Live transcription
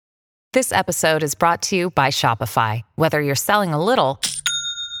This episode is brought to you by Shopify. Whether you're selling a little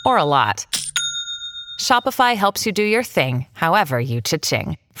or a lot, Shopify helps you do your thing, however you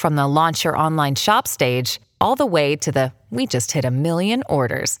cha-ching. From the launch your online shop stage, all the way to the we just hit 1 million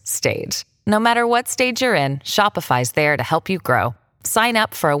orders stage. No matter what stage you're in, Shopify's there to help you grow. Sign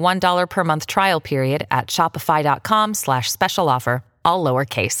up for a $1 per month trial period at shopify.com/special offer, all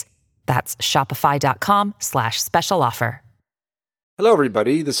lowercase. That's shopify.com/special offer. Hello,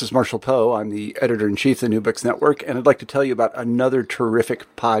 everybody. This is Marshall Poe. I'm the editor-in-chief of the New Books Network, and I'd like to tell you about another terrific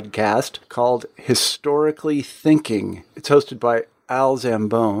podcast called Historically Thinking. It's hosted by Al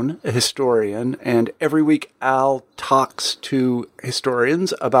Zambone, a historian, and every week Al talks to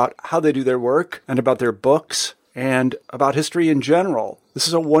historians about how they do their work and about their books and about history in general. This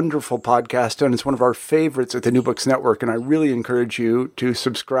is a wonderful podcast, and it's one of our favorites at the New Books Network, and I really encourage you to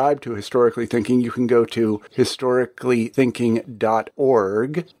subscribe to Historically Thinking. You can go to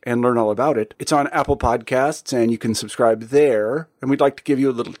historicallythinking.org and learn all about it. It's on Apple Podcasts, and you can subscribe there. And we'd like to give you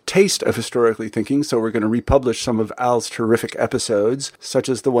a little taste of Historically Thinking, so we're going to republish some of Al's terrific episodes, such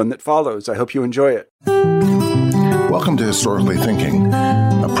as the one that follows. I hope you enjoy it. Welcome to Historically Thinking,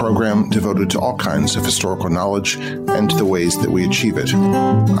 a program devoted to all kinds of historical knowledge and to the ways that we achieve it.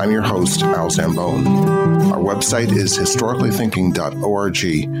 I'm your host, Al Zambone. Our website is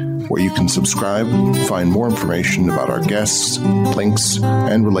historicallythinking.org, where you can subscribe, find more information about our guests, links,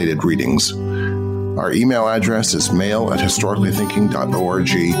 and related readings. Our email address is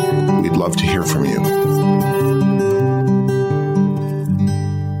mail@historicallythinking.org. We'd love to hear from you.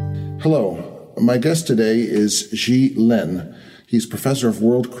 Hello. My guest today is Zhi Lin. He's professor of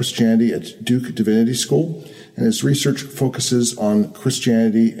world Christianity at Duke Divinity School, and his research focuses on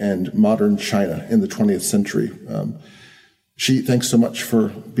Christianity and modern China in the 20th century. Zhi, thanks so much for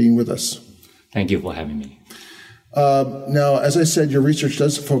being with us. Thank you for having me. Now, as I said, your research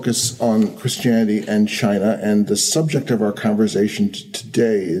does focus on Christianity and China, and the subject of our conversation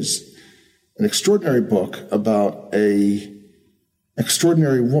today is an extraordinary book about an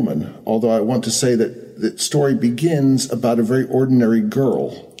extraordinary woman, although I want to say that the story begins about a very ordinary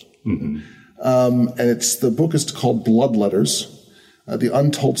girl. Mm-hmm. And the book is called Blood Letters, The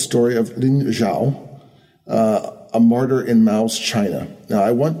Untold Story of Lin Zhao, a Martyr in Mao's China. Now,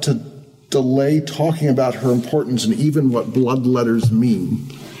 I want to delay talking about her importance and even what blood letters mean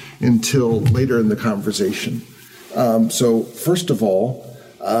until later in the conversation. So first of all,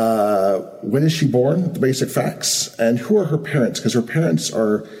 when is she born? The basic facts. And who are her parents? Because her parents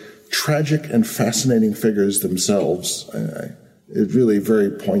are tragic and fascinating figures themselves. It's really very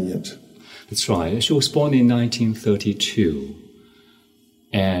poignant. That's right. She was born in 1932.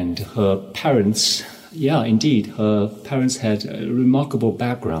 And her parents, her parents had a remarkable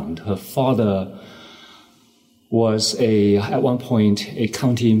background. Her father was at one point a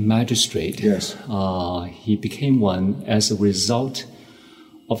county magistrate. Yes. He became one as a result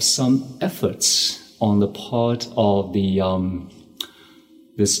of some efforts on the part of the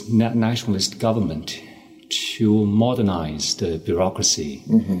this nationalist government to modernize the bureaucracy,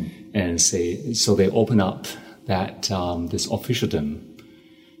 mm-hmm. and so they open up that this officialdom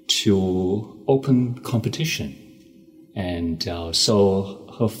to open competition, and so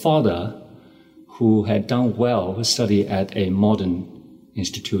her father, who had done well study at a modern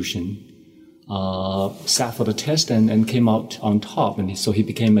institution, sat for the test and came out on top, and so he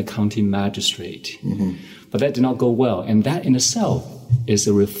became a county magistrate. Mm-hmm. But that did not go well, and that in itself is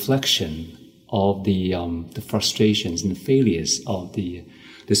a reflection of the frustrations and the failures of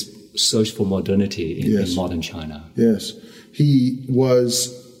this search for modernity in modern China. Yes, he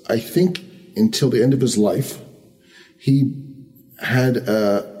was, I think, until the end of his life, he had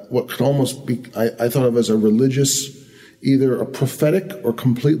what could almost be, I thought of as a religious, either a prophetic or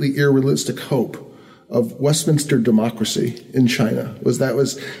completely unrealistic hope of Westminster democracy in China.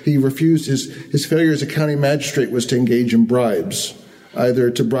 He refused, his failure as a county magistrate was to engage in bribes,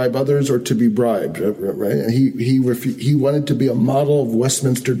 either to bribe others or to be bribed, right? And he wanted to be a model of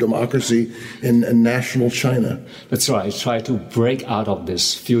Westminster democracy in national China. That's right. He tried to break out of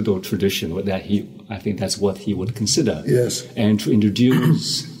this feudal tradition that I think that's what he would consider. Yes. And to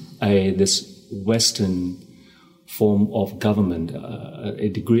introduce this Western form of government, a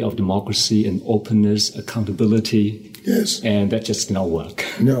degree of democracy and openness, accountability. Yes. And that just did not work.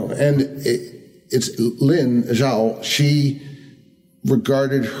 No. And it's Lin Zhao, she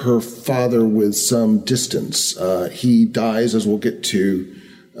regarded her father with some distance. He dies, as we'll get to,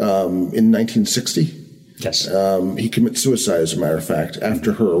 in 1960. Yes. He commits suicide, as a matter of fact,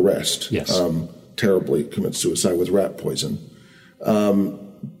 after her arrest. Yes. Terribly commits suicide with rat poison.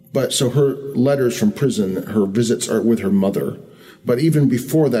 But so her letters from prison, her visits are with her mother. But even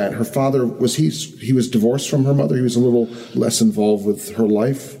before that, her father he was divorced from her mother. He was a little less involved with her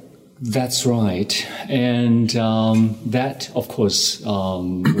life. That's right, and that, of course,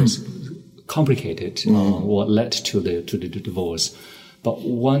 was complicated. What led to the divorce, but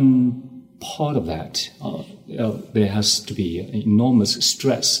one part of that, there has to be enormous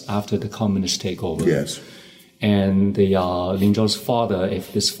stress after the communist takeover. Yes. And Lin Zhao's father,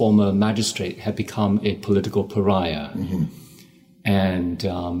 if this former magistrate, had become a political pariah. And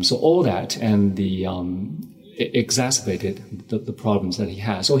so all that and it exacerbated the problems that he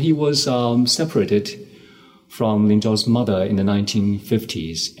had. So he was separated from Lin Zhao's mother in the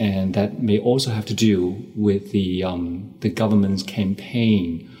 1950s, and that may also have to do with the government's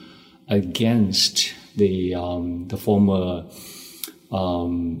campaign against the former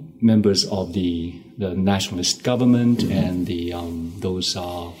members of the nationalist government and those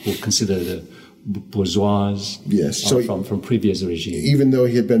who consider the bourgeois from previous regime. Even though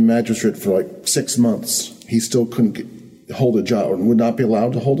he had been magistrate for like 6 months, he still couldn't hold a job, or would not be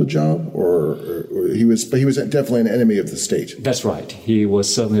allowed to hold a job, or he was definitely an enemy of the state. That's right. He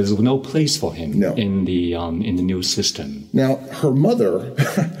was certainly, there was no place for him in the new system. Now, her mother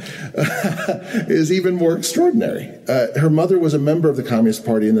is even more extraordinary. Her mother was a member of the Communist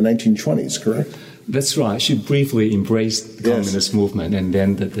Party in the 1920s, correct? That's right. She briefly embraced the communist movement, and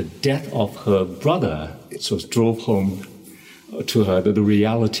then the death of her brother sort of drove home to her the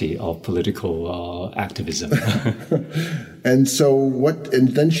reality of political activism. And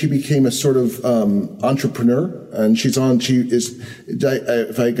then she became a sort of entrepreneur, and if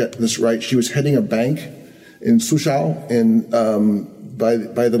I got this right, she was heading a bank in Suzhou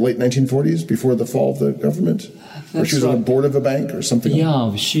by the late 1940s, before the fall of the government. Or she was on the board of a bank or something.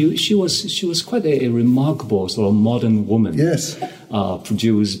 Yeah, she was quite a remarkable sort of modern woman. Yes,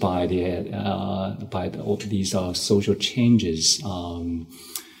 produced by all these social changes,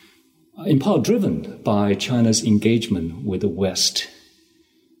 in part driven by China's engagement with the West,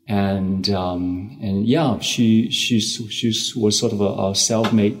 and she was sort of a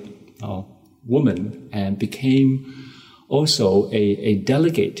self-made woman, and became also a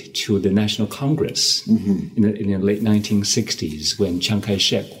delegate to the National Congress in the late 1960s, when Chiang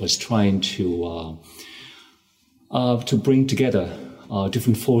Kai-shek was trying to bring together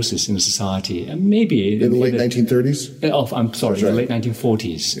different forces in the society, and maybe in the late 1930s. I'm sorry, in the late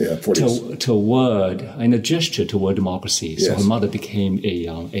 1940s. Yeah, 40s. Toward in a gesture toward democracy. So her mother became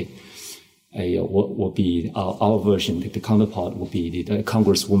what would be our version. The counterpart would be the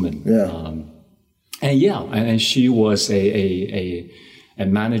congresswoman. Yeah. And she was a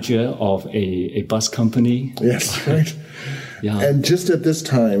manager of a bus company. Yes, right. Yeah. And just at this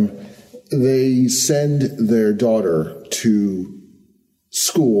time, they send their daughter to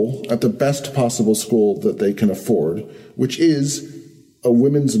school at the best possible school that they can afford, which is a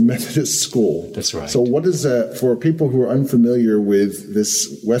women's Methodist school. That's right. So what is that for people who are unfamiliar with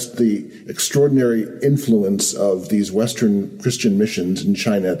the extraordinary influence of these Western Christian missions in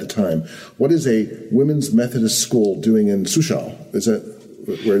China at the time? What is a women's Methodist school doing in Suzhou? Is that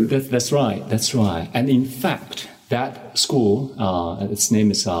where? That's right. That's right. And in fact, that school, its name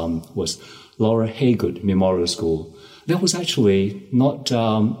was Laura Haygood Memorial School. That was actually not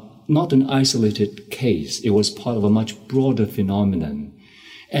an isolated case. It was part of a much broader phenomenon.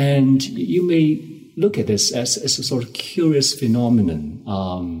 And you may look at this as a sort of curious phenomenon.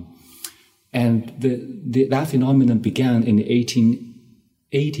 And that phenomenon began in the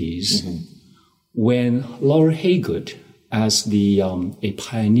 1880s when Laura Haygood, as a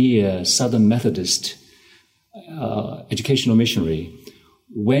pioneer Southern Methodist educational missionary,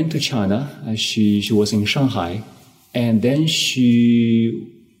 went to China. She was in Shanghai, and then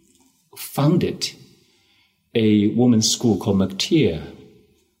she founded a women's school called McTeer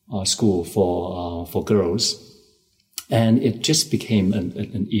School for girls, and it just became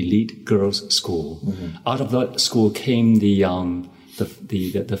an elite girls' school. Out of that school came the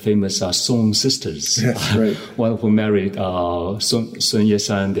famous Song sisters. Yes, right. One who married Sun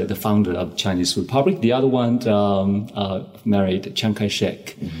Yat-sen, the founder of the Chinese Republic. The other one married Chiang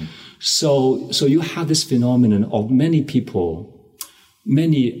Kai-shek. So you have this phenomenon of many people,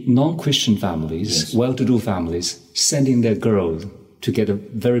 many non-Christian families, well-to-do families, sending their girls to get the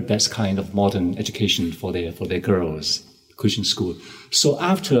very best kind of modern education for their girls, Christian school. So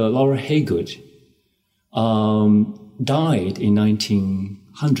after Laura Haygood died in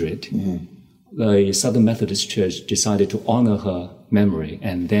 1900, the Southern Methodist Church decided to honor her memory,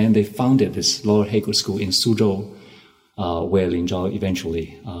 and then they founded this Laura Haygood School in Suzhou, where Lin Zhao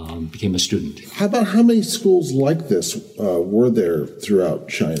eventually became a student. How many schools like this were there throughout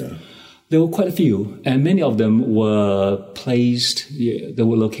China? There were quite a few, and many of them were they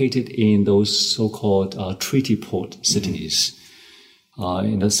were located in those so-called treaty port cities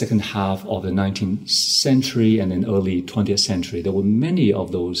in the second half of the 19th century and in early 20th century. There were many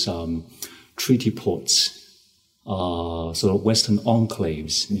of those treaty ports, sort of Western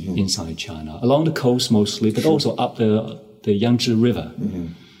enclaves inside China, along the coast mostly, but also up the Yangtze River,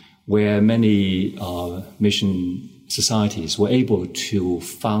 where many mission societies were able to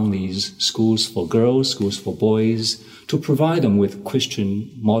found these schools for girls, schools for boys, to provide them with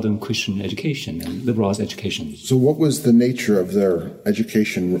modern Christian education and liberal arts education. So what was the nature of their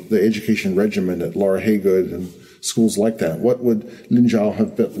education, the education regimen at Laura Haygood and schools like that? What would Lin Zhao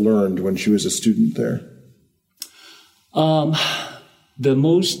have learned when she was a student there? The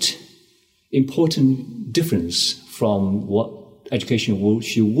most important difference from what education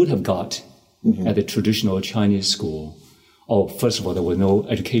she would have got at the traditional Chinese school. First of all, there was no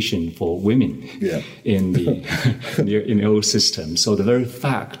education for women in the old system. So the very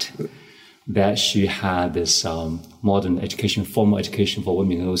fact that she had this modern education, formal education for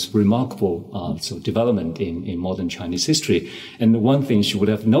women, it was remarkable development in modern Chinese history. And the one thing she would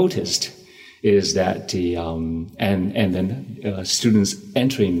have noticed is that students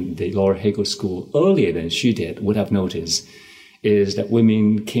entering the Laura Haygood School earlier than she did would have noticed is that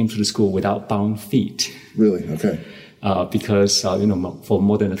women came to the school without bound feet. Really? Okay. Because, for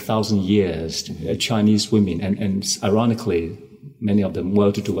more than 1,000 years, Chinese women, and ironically, many of them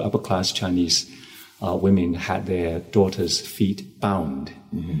well-to-do upper-class Chinese women had their daughters' feet bound.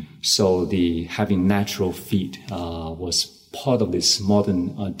 So having natural feet was part of this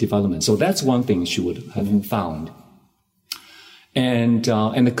modern development. So that's one thing she would have found. And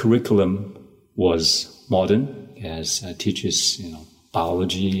the curriculum was modern. As teaches,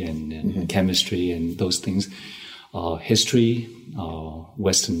 biology and chemistry and those things, history,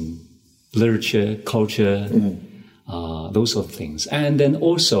 Western literature, culture, those sort of things, and then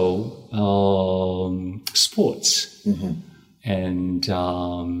also sports and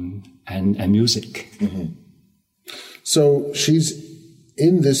music. So she's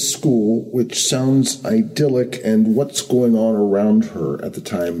in this school, which sounds idyllic, and what's going on around her at the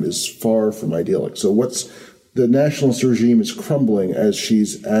time is far from idyllic. So the nationalist regime is crumbling as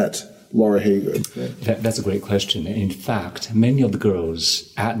she's at Laura Haygood. That's a great question. In fact, many of the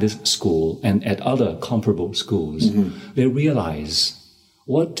girls at this school and at other comparable schools, they realize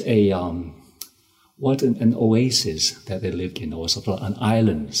what an oasis that they lived in, or sort of an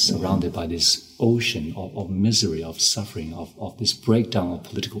island surrounded by this ocean of misery, of suffering, of this breakdown of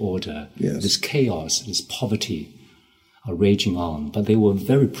political order, this chaos, this poverty raging on. But they were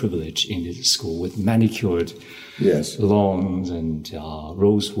very privileged in this school with manicured lawns and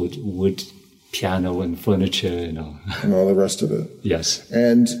rosewood wood piano and furniture, and all the rest of it. Yes.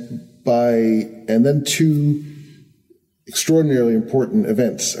 And then two extraordinarily important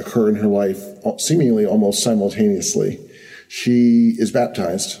events occur in her life, seemingly almost simultaneously. She is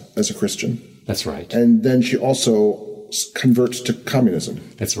baptized as a Christian. That's right. And then she also converts to communism.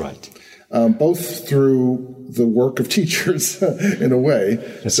 That's right. Both through the work of teachers, in a way.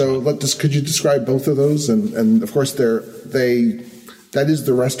 Could you describe both of those? And of course, that is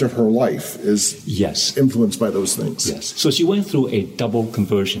the rest of her life is influenced by those things. Yes. So she went through a double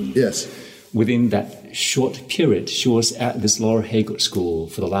conversion. Yes. Within that short period, she was at this Laura Haygood School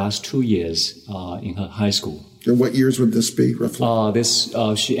for the last 2 years in her high school. And what years would this be, roughly?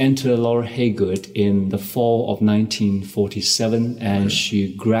 She entered Laura Haygood in the fall of 1947, and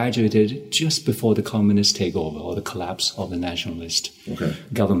she graduated just before the communist takeover or the collapse of the nationalist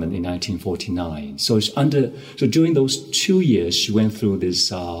government in 1949. So during those 2 years, she went through this,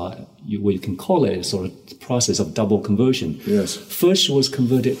 what you can call it, a sort of process of double conversion. Yes. First, she was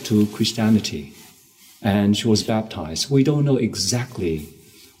converted to Christianity, and she was baptized. We don't know exactly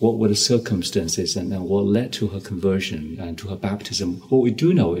what were the circumstances and what led to her conversion and to her baptism. What we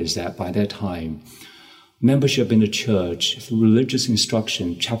do know is that by that time, membership in the church, religious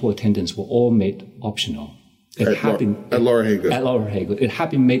instruction, chapel attendance were all made optional. At Laura Haygood. At Laura Haygood. It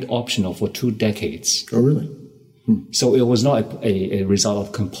had been made optional for 2 decades. Oh, really? So it was not a result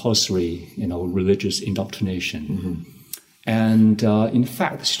of compulsory, religious indoctrination. And in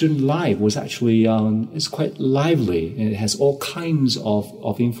fact, student life was actually it's quite lively. It has all kinds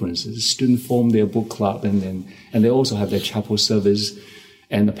of influences. Students form their book club, and they also have their chapel service.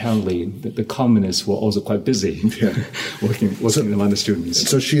 And apparently, the communists were also quite busy working among the students.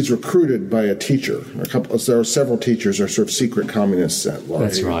 So she's recruited by a teacher. There are several teachers who are sort of secret communists at Laura.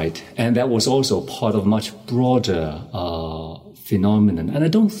 That's right, and that was also part of much broader phenomenon. And I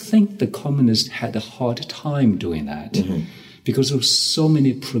don't think the communists had a hard time doing that, because there were so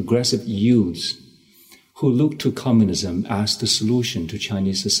many progressive youths who looked to communism as the solution to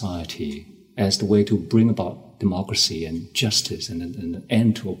Chinese society, as the way to bring about democracy and justice and an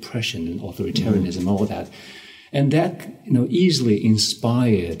end to oppression and authoritarianism and all that. And that, easily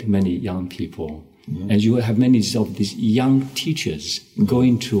inspired many young people. And you have many of these young teachers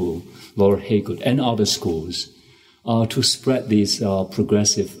going to Laura Haygood and other schools to spread these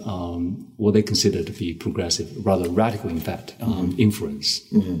progressive, what they consider to be progressive, rather radical, in fact, influence.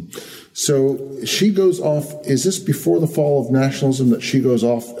 So she goes off, is this before the fall of nationalism that she goes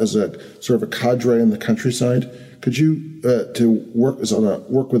off as a sort of a cadre in the countryside? Could you, to work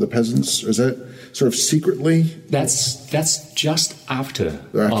with the peasants, is that sort of secretly? That's just after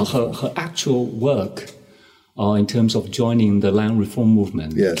her actual work in terms of joining the land reform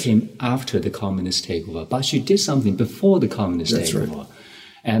movement came after the communist takeover. But she did something before the communist takeover. Right.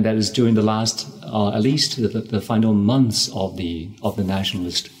 And that is during the last, at least the final months of the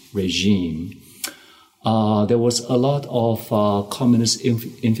nationalist regime. There was a lot of communist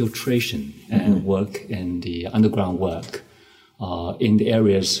infiltration and work in the underground work in the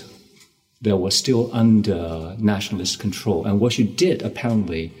areas that were still under nationalist control. And what she did,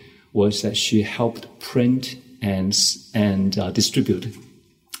 apparently, was that she helped print and distribute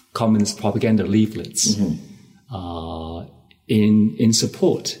communist propaganda leaflets in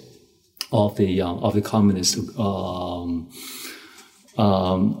support of the communist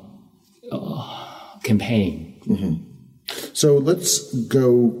campaign. So let's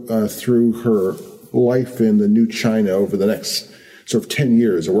go through her life in the New China over the next sort of 10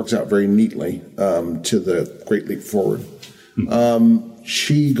 years. It works out very neatly to the Great Leap Forward.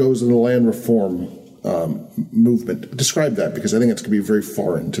 She goes in the land reform movement. Describe that, because I think it's going to be very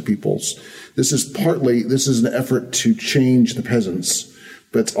foreign to people's. This is an effort to change the peasants,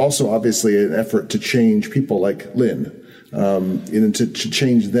 but it's also obviously an effort to change people like Lin. To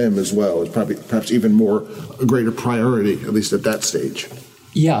change them as well is probably perhaps even more a greater priority, at least at that stage.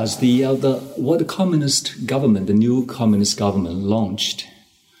 Yes, what the communist government, the new communist government, launched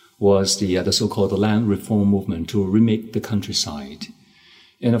was the so-called land reform movement to remake the countryside,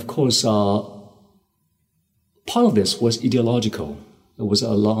 and of course, part of this was ideological. It was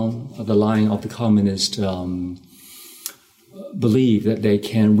along the line of the communist belief that they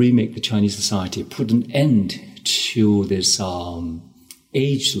can remake the Chinese society, put an end to this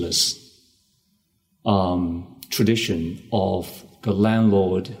ageless tradition of the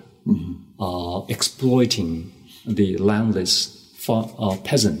landlord exploiting the landless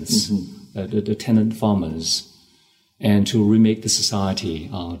peasants, the tenant farmers, and to remake the society,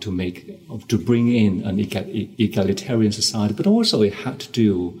 to bring in an egalitarian society. But also it had to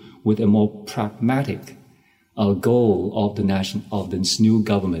do with a more pragmatic goal of this new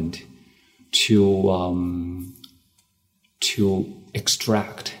government to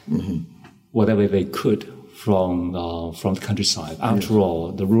extract whatever they could from the countryside. After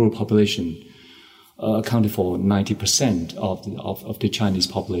all, the rural population accounted for 90% of the Chinese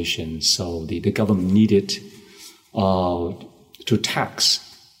population. So the government needed to tax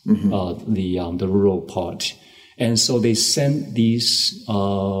the rural part, and so they sent these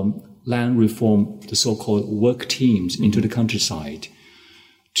land reform, the so-called work teams, into the countryside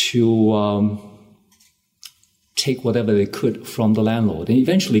to take whatever they could from the landlord and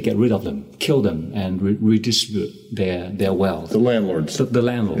eventually get rid of them, kill them, and redistribute their wealth. The landlords. The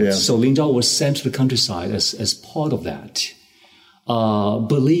landlords. Yeah. So Lin Zhao was sent to the countryside as part of that,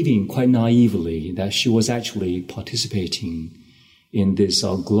 believing quite naively that she was actually participating in this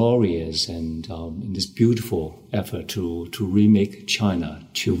glorious and in this beautiful effort to remake China,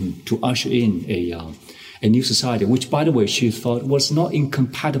 to usher in a new society, which, by the way, she thought was not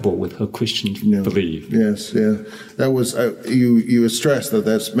incompatible with her Christian belief. Yes, yeah. That was, you stressed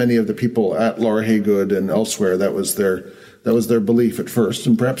that's many of the people at Laura Haygood and elsewhere, that was their belief at first,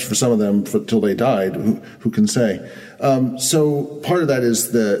 and perhaps for some of them till they died, who can say. So part of that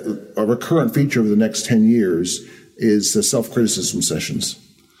is a recurrent feature of the next 10 years is the self-criticism sessions.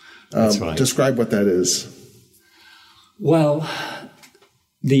 That's right. Describe what that is. Well,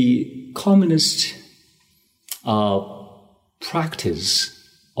 the communist practice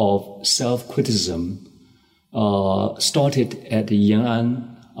of self-criticism started at the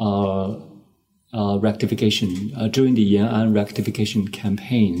Yan'an rectification, during the Yan'an rectification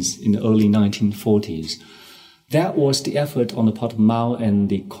campaigns in the early 1940s. That was the effort on the part of Mao and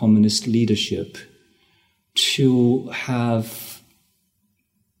the communist leadership to have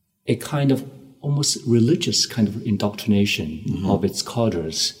a kind of almost religious kind of indoctrination of its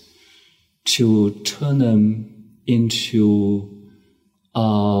cadres, to turn them into,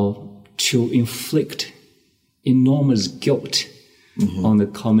 to inflict enormous guilt on the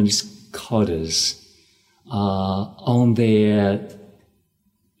communist cadres, on their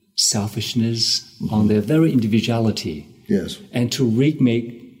selfishness, on their very individuality. Yes. And to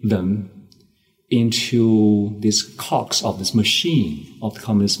remake them into these cogs of this machine, of the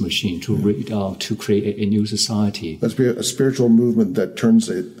communist machine, to create a new society. Let's be a spiritual movement that turns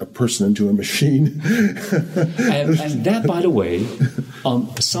a person into a machine. and that, by the way,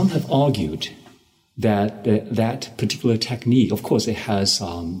 some have argued that that particular technique, of course, it has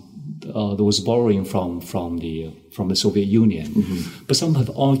there was borrowing from the Soviet Union, but some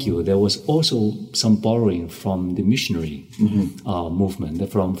have argued there was also some borrowing from the missionary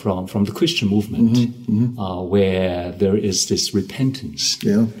movement, from the Christian movement, where there is this repentance.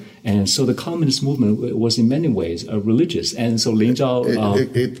 Yeah. And so the communist movement was in many ways religious. And so Lin Zhao...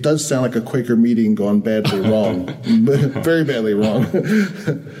 It does sound like a Quaker meeting gone badly wrong, very badly wrong.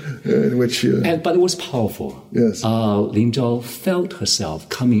 But it was powerful. Yes. Lin Zhao felt herself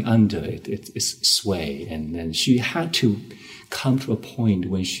coming under its sway, and then she had to come to a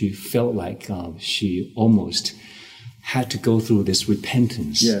point when she felt like she almost had to go through this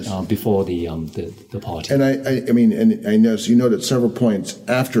repentance before the party. And I noticed you noted several points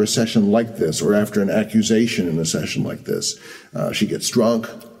after a session like this, or after an accusation in a session like this, she gets drunk.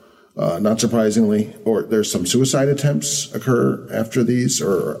 Not surprisingly, or there's some suicide attempts occur after these,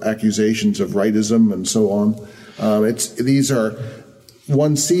 or accusations of rightism and so on. These are,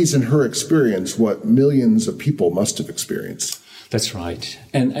 one sees in her experience what millions of people must have experienced. That's right,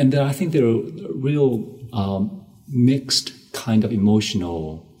 and I think there are real mixed kind of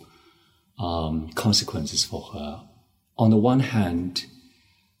emotional consequences for her. On the one hand,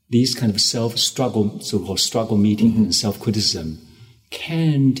 these kind of so-called struggle meeting and self-criticism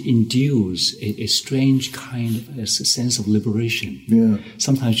can induce a strange kind of a sense of liberation. Yeah.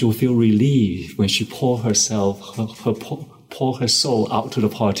 Sometimes you'll feel relief when she pour her soul out to the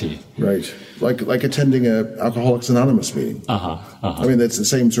party. Right, like attending a Alcoholics Anonymous meeting. I mean, that's the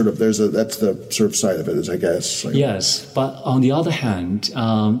same sort of. That's the sort of side of it, I guess. Yes, but on the other hand,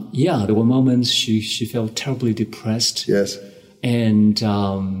 there were moments she felt terribly depressed. Yes, and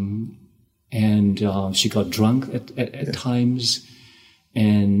she got drunk at times.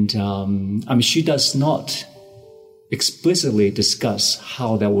 And she does not explicitly discuss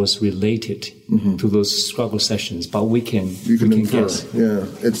how that was related to those struggle sessions, but we can infer. Guess. Yeah,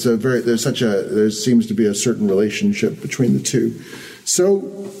 it's there seems to be a certain relationship between the two. So,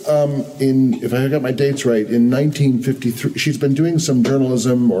 if I got my dates right, in 1953, she's been doing some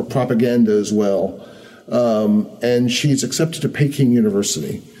journalism or propaganda as well, and she's accepted to Peking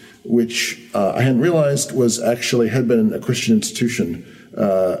University, which I hadn't realized had been a Christian institution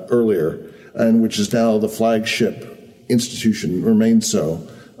earlier, and which is now the flagship institution, remains so,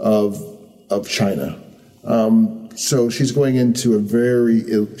 of China. So she's going into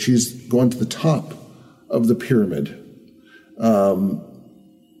she's going to the top of the pyramid.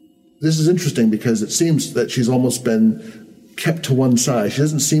 This is interesting because it seems that she's almost been kept to one side. She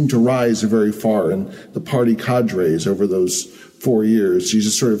doesn't seem to rise very far in the party cadres over those 4 years. She's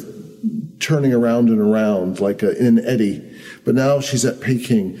just sort of turning around and around like in an eddy. But now she's at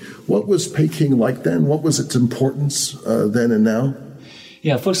Peking. What was Peking like then? What was its importance then and now?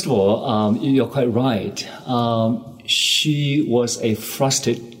 Yeah, first of all, you're quite right. She was a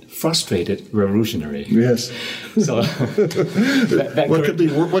frustrated revolutionary. Yes. So what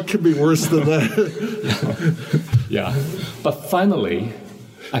could be worse than that? Yeah. But finally,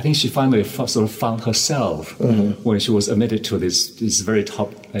 I think she finally sort of found herself when she was admitted to this very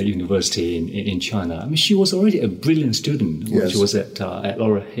top university in China. I mean, she was already a brilliant student when she was at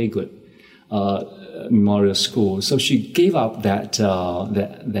Laura Haygood Memorial School. So she gave up that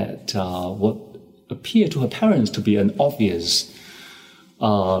what appeared to her parents to be an obvious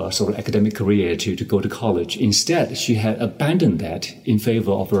sort of academic career to go to college. Instead, she had abandoned that in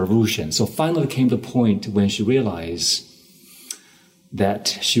favor of a revolution. So finally came the point when she realized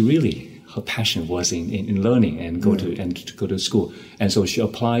that her passion was in learning and to go to school. And so she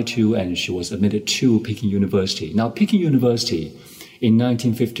applied to and she was admitted to Peking University. Now, Peking University in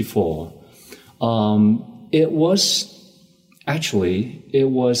 1954, it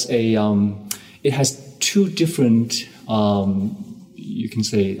has two different, you can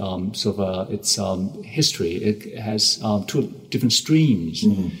say, its history. It has two different streams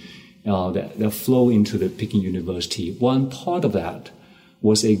that flow into the Peking University. One part of that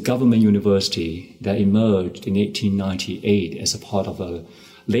was a government university that emerged in 1898 as a part of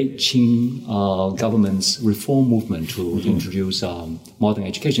late Qing government's reform movement to introduce modern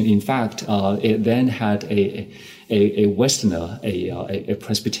education. In fact, it then had a Westerner, a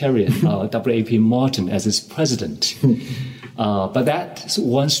Presbyterian, W.A.P. Martin, as its president. But that's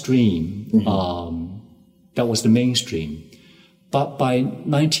one stream. That was the mainstream. But by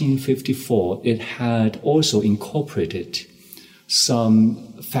 1954, it had also incorporated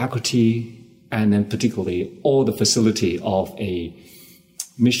some faculty and then particularly all the facility of a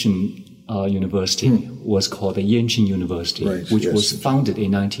mission university was called the Yanqing University, which was founded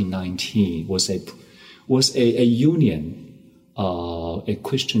in 1919, was a union, a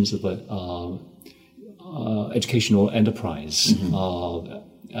Christian educational enterprise,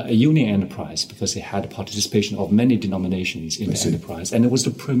 a union enterprise, because it had participation of many denominations in the enterprise. And it was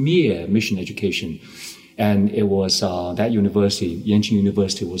the premier mission education. And it was that university, Yanqing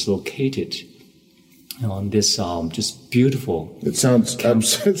University, was located on this just beautiful. It sounds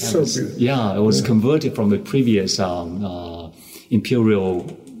it's so beautiful. Yeah, it was converted from the previous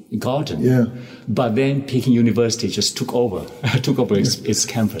imperial garden. Yeah. But then Peking University just took over its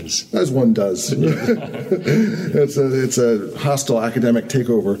campus. As one does. It's a hostile academic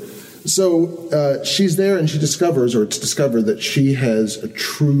takeover. So she's there and she discovers, or it's discovered, that she has a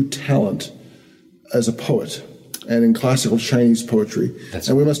true talent as a poet and in classical Chinese poetry.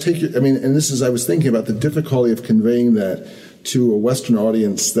 We must take and this is, I was thinking about the difficulty of conveying that to a Western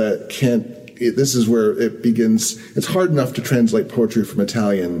audience that can't. This is where it begins. It's hard enough to translate poetry from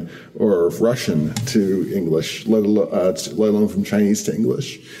Italian or Russian to English, let alone from Chinese to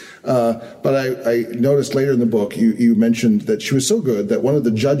English. But I noticed later in the book you mentioned that she was so good that one of the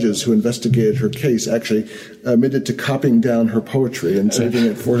judges who investigated her case actually admitted to copying down her poetry and saving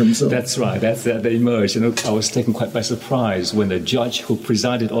it for himself. That's right. That's that emerged. I was taken quite by surprise when the judge who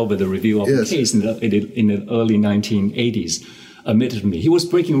presided over the review of the case in the early 1980s admitted me. He was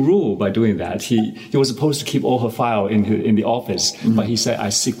breaking rule by doing that. He was supposed to keep all her file in the office, but he said I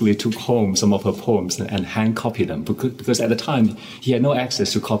secretly took home some of her poems and hand copied them because at the time he had no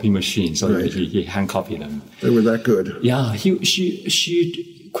access to copy machines, so he hand copied them. They were that good. Yeah,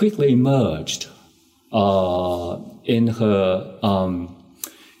 she quickly emerged in her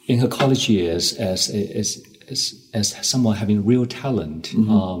college years as someone having real talent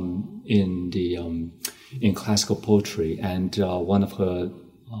in classical poetry, and one of her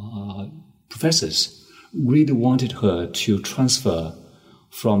professors really wanted her to transfer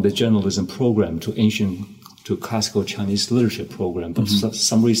from the journalism program to classical Chinese literature program, but for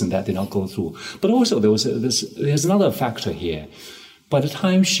some reason that did not go through. But also there's another factor here. By the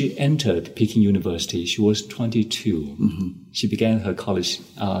time she entered Peking University, she was 22. She began her college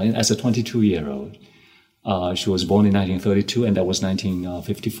as a 22-year-old. She was born in 1932, and that was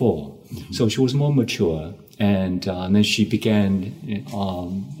 1954. So she was more mature, and then she began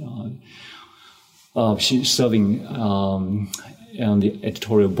she serving on the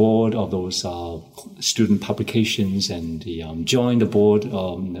editorial board of those student publications, and joined the board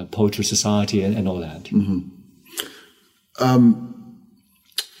of the Poetry Society and all that.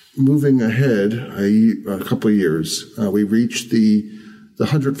 Moving ahead a couple of years, we reached the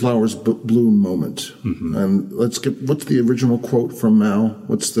 100 flowers bloom moment. And what's the original quote from Mao?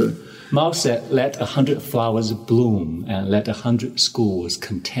 Mao said, "Let 100 flowers bloom and let 100 schools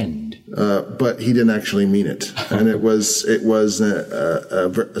contend." But he didn't actually mean it, and it was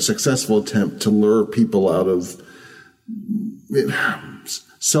a successful attempt to lure people out of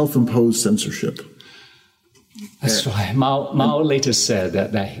self-imposed censorship. That's right. Mao later said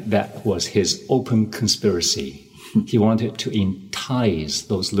that was his open conspiracy. He wanted to entice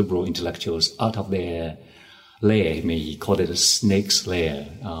those liberal intellectuals out of their lair. I mean, he called it a snake's lair,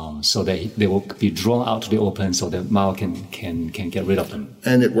 so that they will be drawn out to the open, so that Mao can get rid of them.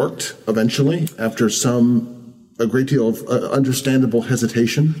 And it worked eventually, after a great deal of understandable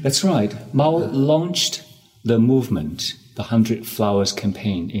hesitation. That's right. Mao launched the movement, the 100 Flowers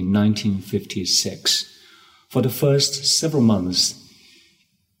campaign, in 1956. For the first several months,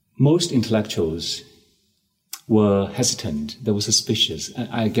 most intellectuals were hesitant. They were suspicious.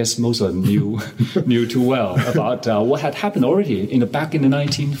 I guess most of them knew too well about what had happened already back in the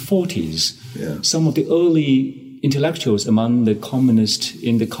 1940s. Yeah. Some of the early intellectuals among the communist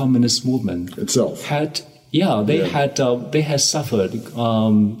movement itself had suffered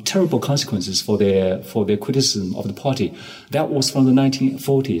terrible consequences for their criticism of the party. That was from the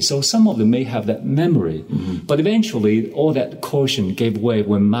 1940s. So some of them may have that memory. But eventually, all that caution gave way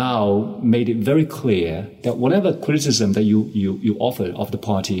when Mao made it very clear that whatever criticism that you offered of the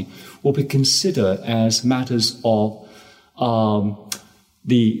party will be considered as matters of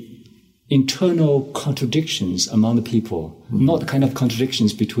the internal contradictions among the people, not the kind of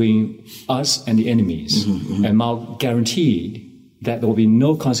contradictions between us and the enemies. And Mao guaranteed that there will be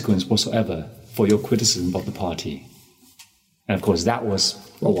no consequence whatsoever for your criticism of the party. And of course, that was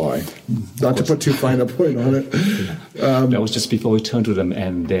a lie. Not to put too fine a point on it. That was just before we turned to them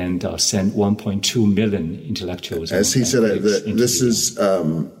and then sent 1.2 million intellectuals. As he said, this is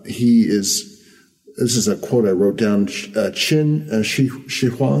a quote I wrote down. Qin Shi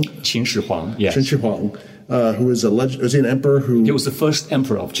Huang. Qin Shi Huang, yes. Qin Shi Huang, who is was he an emperor who? He was the first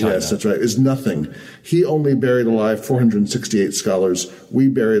emperor of China. Yes, that's right. Is nothing. He only buried alive 468 scholars. We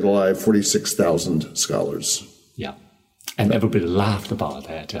buried alive 46,000 scholars. Yeah. And everybody laughed about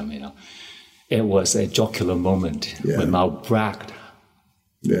that. It was a jocular moment when Mao bragged.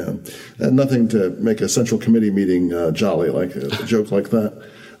 Yeah, and nothing to make a Central Committee meeting jolly, like a joke like that.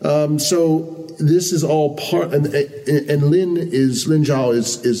 So this is all part, and Lin Zhao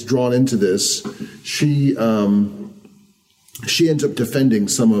is drawn into this. She ends up defending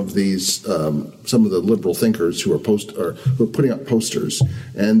some of the liberal thinkers who are putting up posters,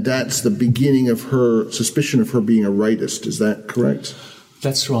 and that's the beginning of her suspicion of her being a rightist. Is that correct?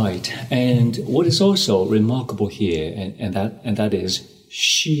 That's right. And what is also remarkable here, and that is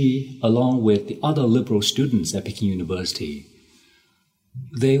she, along with the other liberal students at Peking University,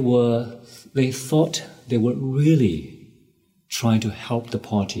 they thought they were really trying to help the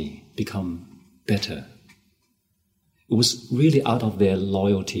party become better. It was really out of their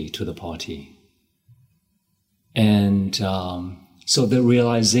loyalty to the party. And so the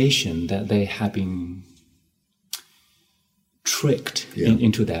realization that they had been tricked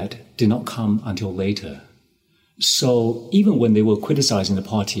into that did not come until later. So even when they were criticizing the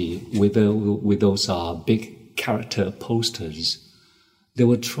party with those big character posters, they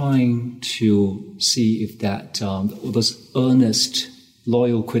were trying to see if that those earnest,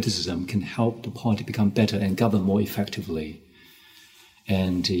 loyal criticism can help the party become better and govern more effectively.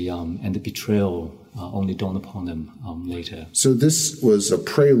 And the betrayal only dawned upon them later. So this was a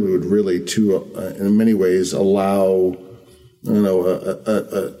prelude, really, to in many ways allow,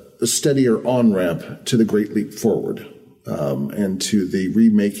 a steadier on-ramp to the Great Leap Forward and to the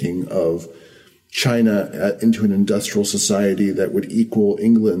remaking of China into an industrial society that would equal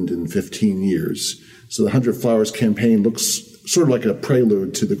England in 15 years. So the 100 Flowers campaign looks sort of like a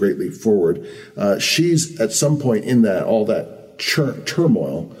prelude to the Great Leap Forward. She's, at some point in all that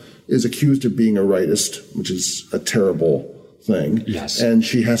turmoil, is accused of being a rightist, which is a terrible thing. Yes. And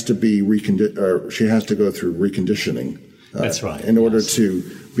she has to be she has to go through reconditioning. That's right. In order to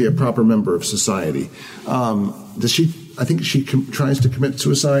be a proper member of society. Does she? I think she tries to commit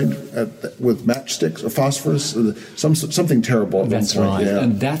suicide with matchsticks or phosphorus, or something terrible. That's right,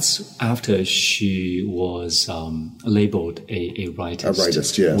 and that's after she was labeled a rightist. A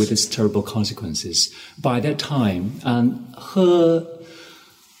rightist, yes, with its terrible consequences. By that time, her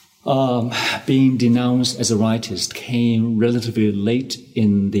being denounced as a rightist came relatively late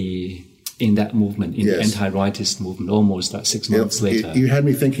in that movement, in the anti-rightist movement, almost like 6 months later. You had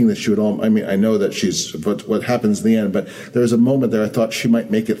me thinking that she would I know that she's what happens in the end, but there was a moment there I thought she might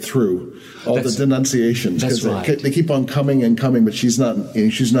make it through all the denunciations. That's right. They keep on coming and coming, but she's not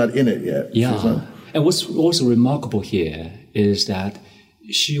in it yet. Yeah. And what's also remarkable here is that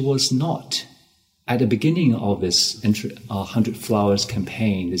she was not, at the beginning of this 100 Flowers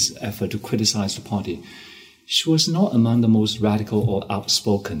campaign, this effort to criticize the party, she was not among the most radical or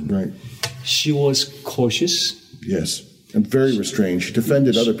outspoken. Right. She was cautious. Yes, and very restrained. She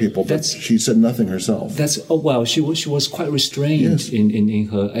defended other people, but she said nothing herself. She was quite restrained in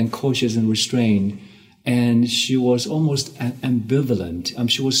her, and cautious and restrained. And she was almost ambivalent.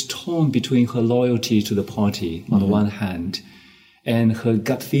 She was torn between her loyalty to the party on the one hand and her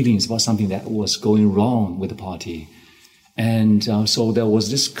gut feelings about something that was going wrong with the party. And so there was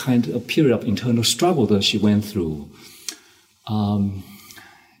this kind of period of internal struggle that she went through.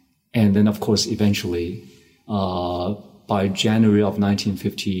 And then, of course, eventually, by January of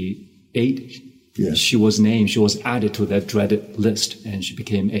 1958, she was added to that dreaded list, and she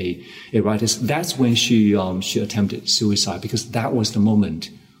became a rightist. That's when she attempted suicide, because that was the moment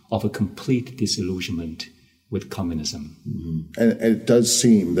of a complete disillusionment with communism. Mm-hmm. And it does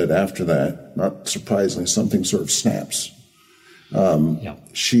seem that after that, not surprisingly, something sort of snaps.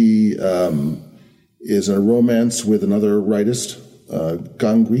 She is in a romance with another rightist,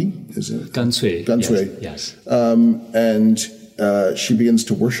 Gang Gui, is it? Gan Cui. Yes. And she begins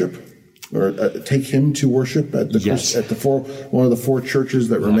to worship, or take him to worship at one of the 4 churches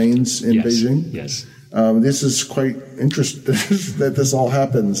that remains in Beijing. Yes. This is quite interesting that this all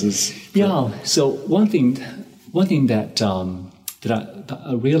happens. So one thing that that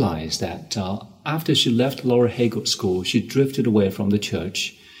I realized that after she left Laura Haygood School, she drifted away from the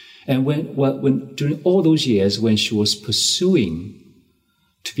church. And when during all those years when she was pursuing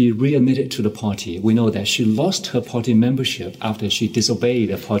to be readmitted to the party, we know that she lost her party membership after she disobeyed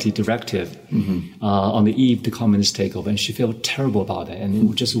a party directive on the eve of the communist takeover, and she felt terrible about it, and it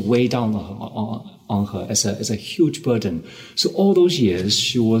would just weigh down on her as a huge burden. So all those years,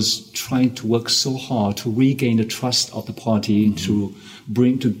 she was trying to work so hard to regain the trust of the party, to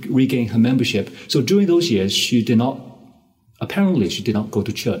regain her membership. So during those years, she did not go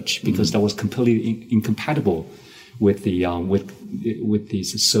to church because that was completely incompatible with the with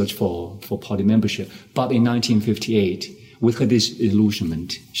this search for party membership. But in 1958, with her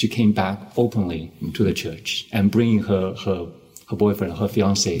disillusionment, she came back openly to the church and bringing her boyfriend, her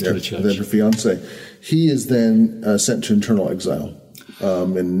fiancé, to the church. Then her fiancé. He is then sent to internal exile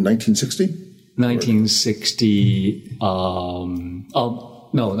in 1960? 1960.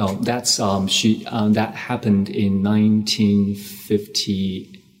 No. That's that happened in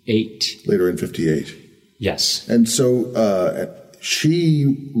 1958. Later in 58. Yes. And so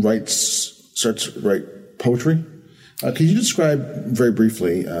she starts to write poetry. Could you describe very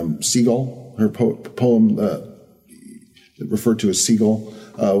briefly Seagull, her poem referred to as Seagull?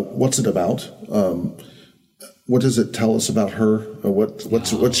 What's it about? What does it tell us about her?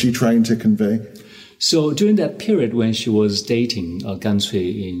 What's she trying to convey? So during that period when she was dating Gan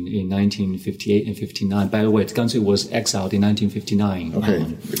Cui in 1958 and 59, by the way, Gan Cui was exiled in 1959. Okay,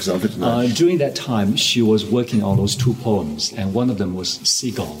 exiled 59. During that time, she was working on those two poems, and one of them was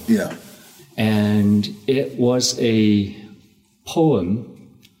Seagull. Yeah. And it was a poem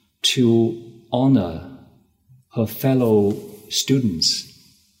to honor her fellow students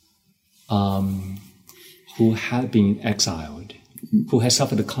who had been exiled, who had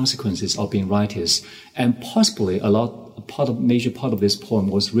suffered the consequences of being writers, and possibly major part of this poem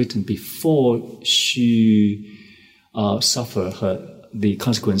was written before she suffered the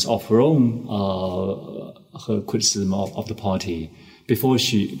consequence of her own her criticism of the party, before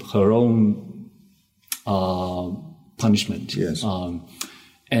her own punishment. Yes.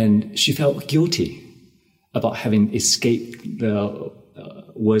 And she felt guilty about having escaped the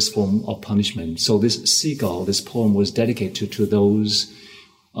worst form of punishment. So this Seagull, this poem, was dedicated to those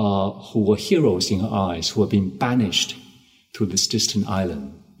who were heroes in her eyes, who were being banished to this distant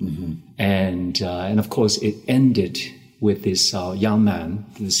island. Mm-hmm. And of course, it ended with this young man,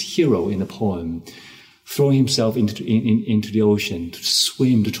 this hero in the poem, throwing himself into the ocean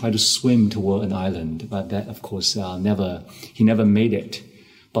to try to swim toward an island. But that, of course, he never made it.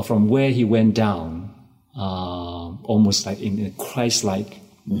 But from where he went down, almost like in a Christ-like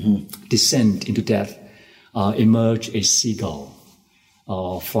descent into death, emerged a seagull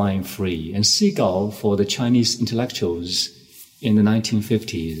flying free. And seagull, for the Chinese intellectuals in the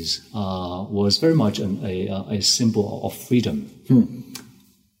 1950s, was very much a symbol of freedom.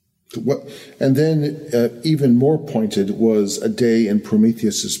 And then, even more pointed, was A Day in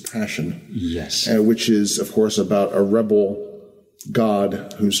Prometheus's Passion. Yes. Which is, of course, about a rebel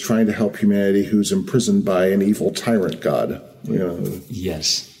god who's trying to help humanity, who's imprisoned by an evil tyrant god.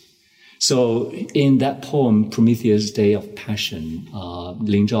 Yes. So in that poem, Prometheus' Day of Passion,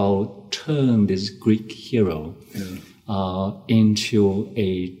 Lin Zhao turned this Greek hero into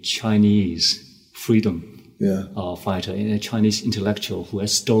a Chinese freedom fighter, a Chinese intellectual who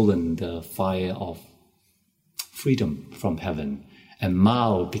has stolen the fire of freedom from heaven. And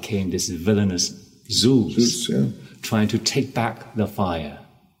Mao became this villainous Zeus, trying to take back the fire.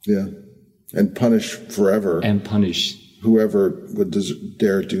 Yeah, and punish forever. And punish whoever would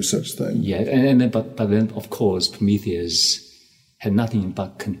dare do such thing. Yeah, but then, of course, Prometheus had nothing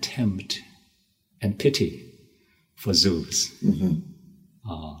but contempt and pity for Zeus. Mm-hmm.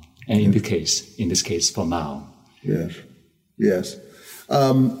 And in this case, for Mao. Yes.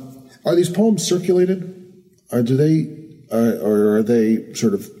 Are these poems circulated? Or are they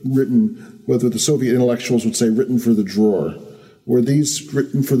sort of written? Whether the Soviet intellectuals would say written for the drawer. Were these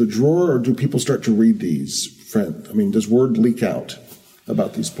written for the drawer, or do people start to read these? Does word leak out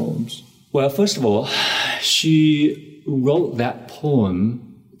about these poems? Well, first of all, she wrote that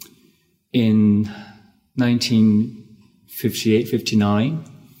poem in 1958-59,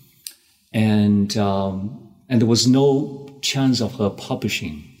 and there was no chance of her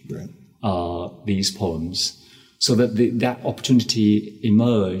publishing these poems. So that opportunity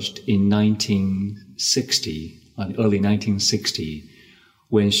emerged in 1960, early 1960,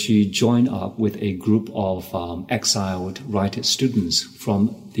 when she joined up with a group of exiled writer students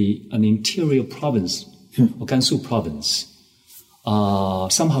from an interior province, or Gansu province,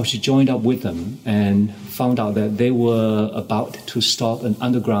 somehow she joined up with them and found out that they were about to start an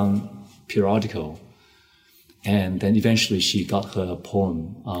underground periodical. And then eventually she got her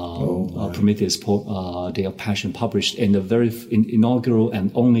poem, Prometheus, Day of Passion, published in the very inaugural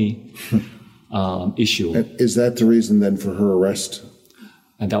and only issue. And is that the reason then for her arrest?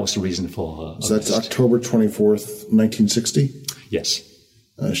 And that was the reason for her arrest. So that's October 24th, 1960? Yes.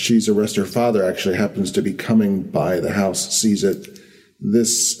 She's arrested. Her father actually happens to be coming by the house, sees it.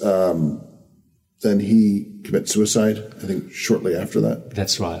 Then he commits suicide, I think, shortly after that.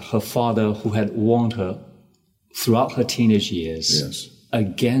 That's right. Her father, who had warned her throughout her teenage years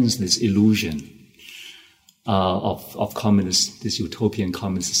against this illusion of communist, this utopian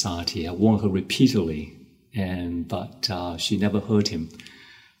communist society, had warned her repeatedly, but she never heard him.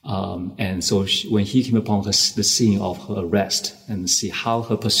 And so when he came upon the scene of her arrest and see how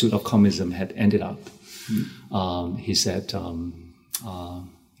her pursuit of communism had ended up, he said,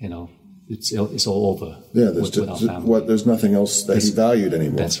 it's all over with our family. There's nothing else that he valued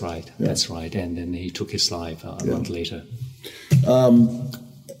anymore. That's right. Yeah. That's right. And then he took his life a month later.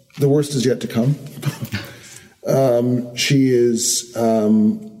 The worst is yet to come. She is,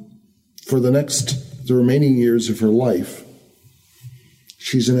 for the remaining years of her life,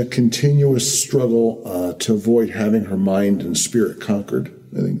 she's in a continuous struggle to avoid having her mind and spirit conquered,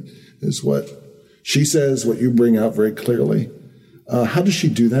 I think, is what she says, what you bring out very clearly. How does she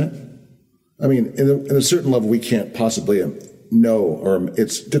do that? I mean, in a certain level, we can't possibly know, or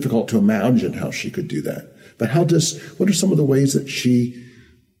it's difficult to imagine how she could do that. But what are some of the ways that she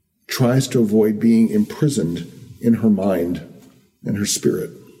tries to avoid being imprisoned in her mind and her spirit?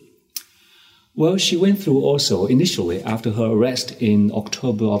 Well, she went through also, initially, after her arrest in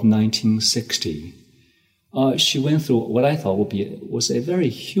October of 1960, she went through what I thought was a very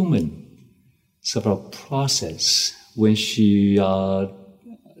human sort of process when she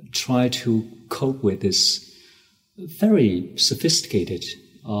tried to cope with this very sophisticated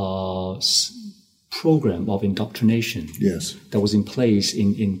program of indoctrination that was in place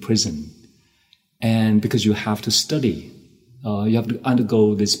in prison. And because you have to study, you have to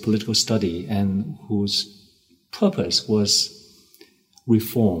undergo this political study, and whose purpose was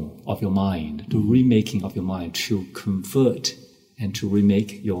reform of your mind, the remaking of your mind, to convert and to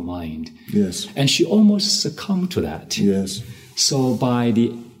remake your mind. Yes. And she almost succumbed to that. Yes. So by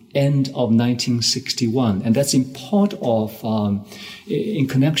the end of 1961, and that's in part of, in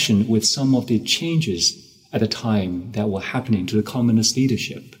connection with some of the changes at the time that were happening to the communist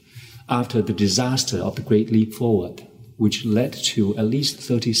leadership after the disaster of the Great Leap Forward, which led to at least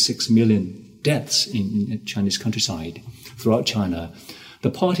 36 million deaths in Chinese countryside throughout China. The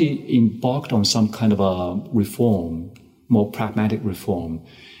party embarked on some kind of a reform, more pragmatic reform.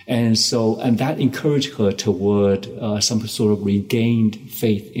 And that encouraged her toward some sort of regained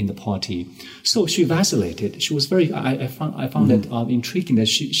faith in the party. So she vacillated. She was I found that intriguing that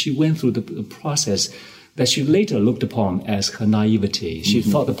she went through the process that she later looked upon as her naivety. She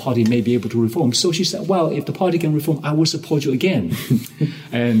thought the party may be able to reform. So she said, well, if the party can reform, I will support you again.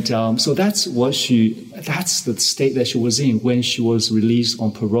 And so that's the state that she was in when she was released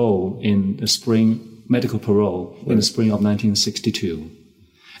on parole in the spring, medical parole, in the spring of 1962.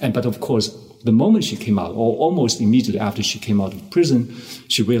 But of course, the moment she came out, or almost immediately after she came out of prison,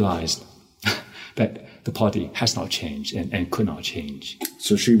 she realized that the party has not changed and could not change.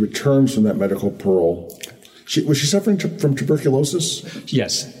 So she returns from that medical parole. Was she suffering from tuberculosis?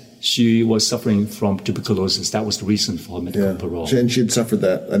 Yes, she was suffering from tuberculosis. That was the reason for her medical parole. And she had suffered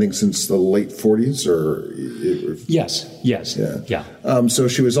that, I think, since the late 40s, or? Yes. Yeah. So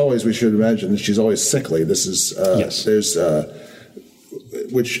she was always, we should imagine, she's always sickly. This is, there's,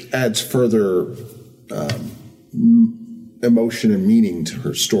 which adds further emotion and meaning to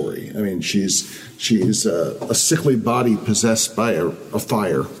her story. I mean, she's a sickly body possessed by a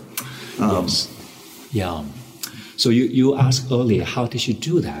fire. Yes. Yeah. So you asked earlier, how did she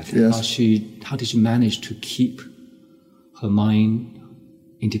do that? Yes. How did she manage to keep her mind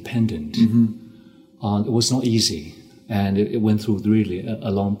independent? It was not easy, and it went through really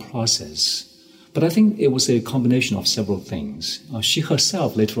a long process. But I think it was a combination of several things. She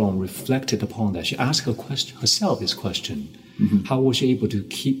herself later on reflected upon that. She asked herself this question: how was she able to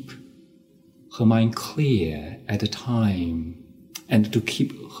keep her mind clear at the time, and to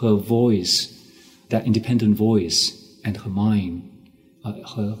keep her voice, that independent voice, and her mind,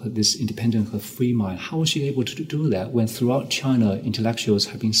 her free mind? How was she able to do that when throughout China intellectuals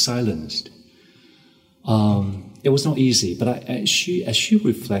have been silenced? It was not easy, but as she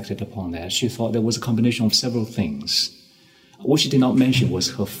reflected upon that, she thought there was a combination of several things. What she did not mention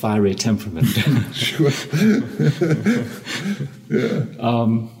was her fiery temperament. Sure.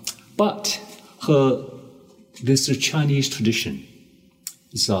 Yeah. But this Chinese tradition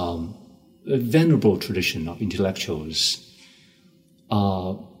is a venerable tradition of intellectuals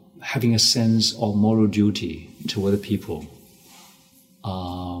having a sense of moral duty toward the people,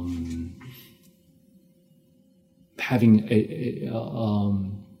 having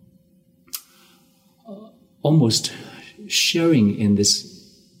almost sharing in this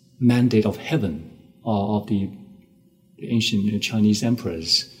mandate of heaven of the ancient Chinese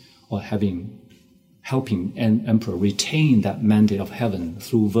emperors, or helping an emperor retain that mandate of heaven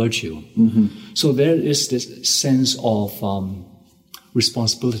through virtue. Mm-hmm. So there is this sense of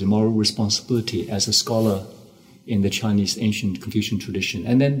responsibility, moral responsibility as a scholar in the Chinese ancient Confucian tradition.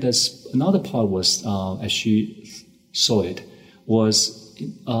 And then there's another part was, as she saw it, was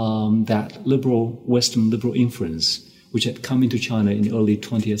that Western liberal influence, which had come into China in the early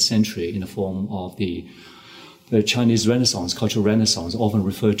 20th century in the form of the Chinese Renaissance, cultural Renaissance, often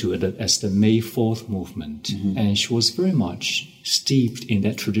referred to it as the May 4th movement. Mm-hmm. And she was very much steeped in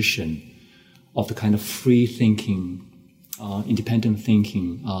that tradition of the kind of free thinking, independent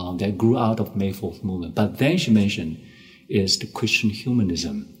thinking that grew out of May 4th movement. But then she mentioned is the Christian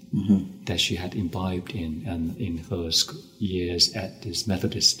humanism mm-hmm. that she had imbibed in her years at this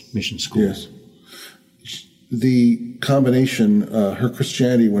Methodist mission school. Yes. The combination, her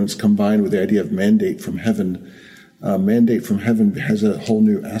Christianity, when it's combined with the idea of mandate from heaven has a whole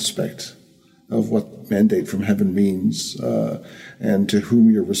new aspect of what mandate from heaven means, and to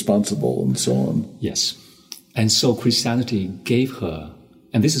whom you're responsible, and so on. Yes. And so Christianity gave her,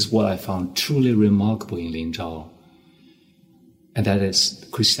 and this is what I found truly remarkable in Lin Zhao, and that is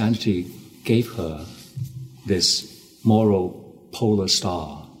Christianity gave her this moral polar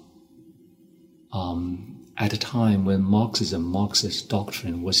star at a time when Marxist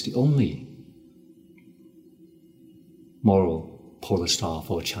doctrine was the only moral polar star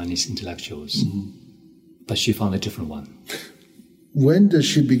for Chinese intellectuals. Mm-hmm. But she found a different one. When does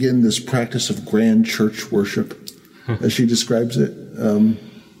she begin this practice of grand church worship, as she describes it? And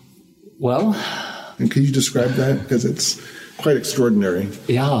can you describe that? Because it's quite extraordinary.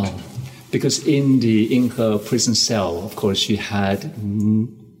 Yeah, because in her prison cell, of course, she had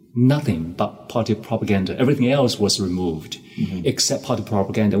nothing but party propaganda. Everything else was removed, mm-hmm. except party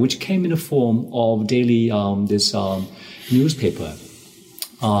propaganda, which came in the form of daily newspaper.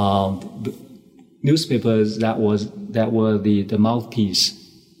 Newspapers that were the mouthpiece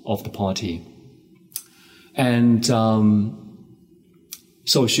of the party. And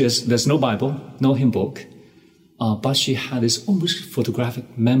so there's no Bible, no hymn book, but she had this almost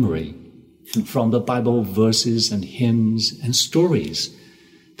photographic memory from the Bible verses and hymns and stories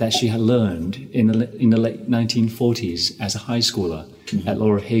that she had learned in the late 1940s as a high schooler mm-hmm. at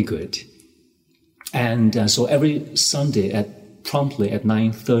Lower Haygood. And so every Sunday promptly at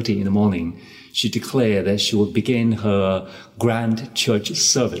 9:30 in the morning, she declared that she would begin her grand church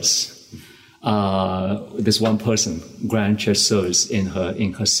service. This one person, grand church service in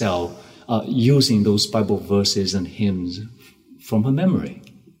her cell, using those Bible verses and hymns from her memory.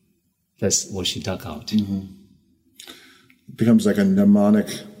 That's what she dug out. Mm-hmm. It becomes like a mnemonic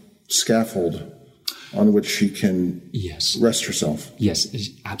scaffold on which she can rest herself. Yes,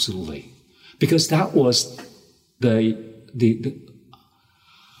 absolutely. Because that was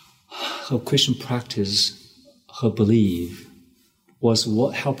her Christian practice, her belief, was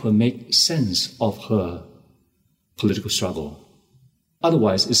what helped her make sense of her political struggle.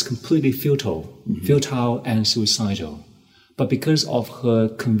 Otherwise, it's completely futile and suicidal. But because of her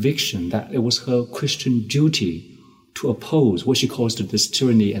conviction that it was her Christian duty to oppose what she calls this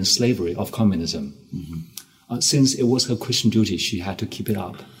tyranny and slavery of communism, mm-hmm. Since it was her Christian duty, she had to keep it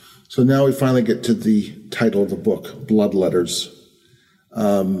up. So now we finally get to the title of the book, Blood Letters.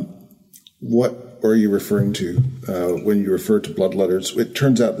 What are you referring to when you refer to blood letters? It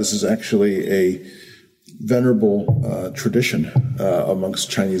turns out this is actually a venerable tradition amongst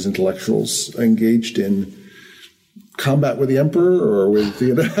Chinese intellectuals engaged in combat with the emperor or with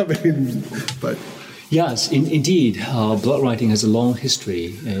but yes, indeed, blood writing has a long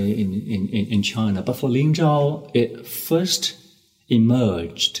history in China. But for Lin Zhao, it first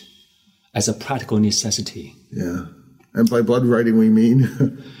emerged as a practical necessity. Yeah, and by blood writing we mean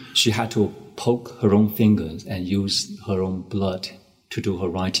she had to poke her own fingers and use her own blood to do her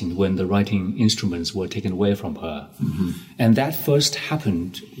writing when the writing instruments were taken away from her. Mm-hmm. And that first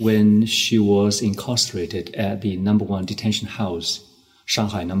happened when she was incarcerated at the No. 1 detention house,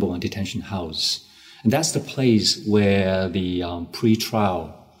 Shanghai No. 1 detention house. And that's the place where the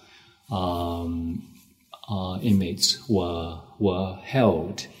pre-trial inmates were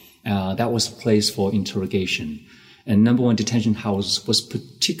held. That was a place for interrogation. And number 1 detention house was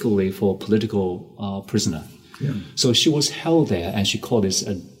particularly for political prisoner. Yeah. So she was held there, and she called this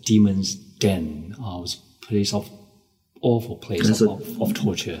a demon's den. It was a place of awful place of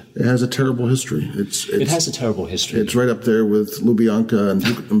torture. It has a terrible history. It has a terrible history. It's right up there with Lubyanka and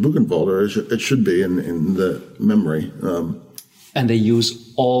Buchenwald, or it should be in the memory. And they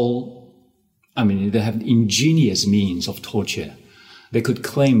use they have ingenious means of torture. They could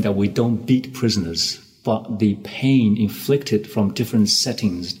claim that we don't beat prisoners, but the pain inflicted from different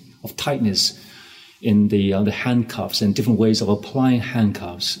settings of tightness in the handcuffs and different ways of applying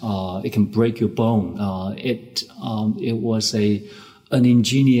handcuffs, it can break your bone. It was an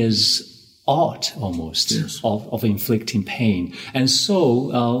ingenious art almost. Yes. of inflicting pain. And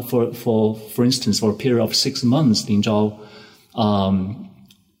so, for instance, for a period of 6 months, Lin Zhao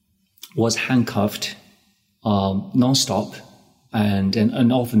was handcuffed nonstop.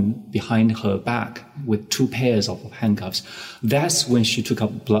 And often behind her back with 2 pairs of handcuffs. That's when she took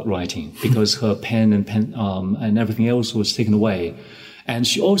up blood writing, because her pen and everything else was taken away. And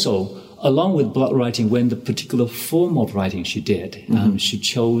she also, along with blood writing, when the particular form of writing she did, she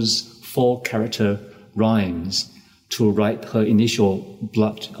chose 4-character rhymes to write her initial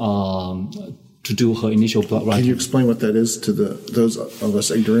blood. To do her initial blood writing. Can you explain what that is to those of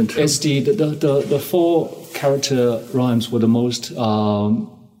us ignorant? It's the 4-character rhymes were the most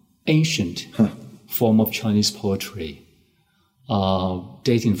ancient form of Chinese poetry,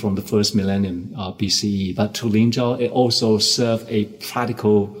 dating from the first millennium BCE. But to Lin Zhao, it also served a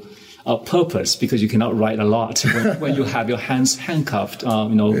practical purpose, because you cannot write a lot when you have your hands handcuffed,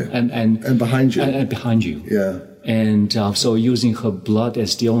 and behind you. And behind you. Yeah. And so using her blood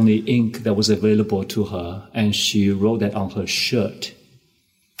as the only ink that was available to her, and she wrote that on her shirt.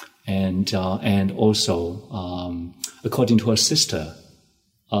 And also, according to her sister,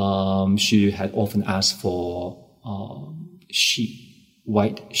 she had often asked for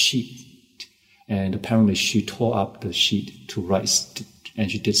white sheet, and apparently she tore up the sheet to write, and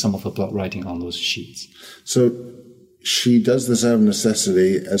she did some of her blood writing on those sheets. So she does this out of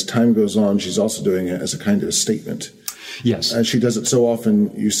necessity. As time goes on, she's also doing it as a kind of a statement. Yes. And she does it so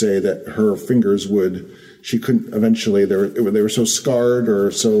often, you say, that her fingers she couldn't, eventually, they were so scarred or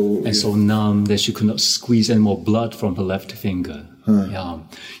so... And so numb that she could not squeeze any more blood from her left finger.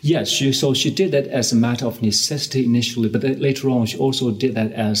 Yes, so she did that as a matter of necessity initially, but later on she also did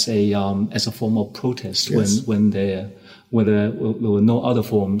that as a form of protest. Yes. when there were no other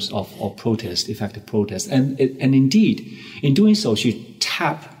forms of protest, effective protest. And indeed, in doing so, she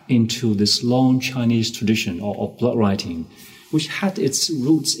tapped into this long Chinese tradition of blood writing, which had its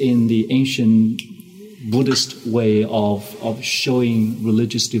roots in the ancient Buddhist way of showing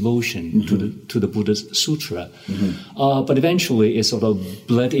religious devotion to the Buddhist sutra. But eventually it sort of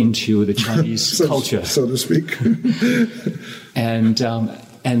bled into the Chinese culture, so to speak.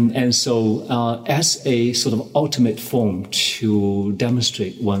 And so as a sort of ultimate form to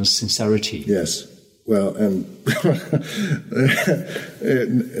demonstrate one's sincerity. Yes. Well, and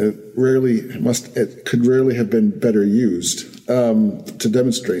it could rarely have been better used to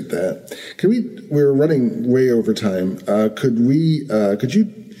demonstrate that. We're running way over time. Could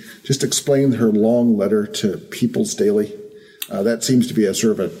you just explain her long letter to People's Daily? That seems to be a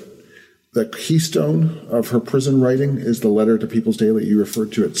sort of the keystone of her prison writing is the letter to People's Daily. You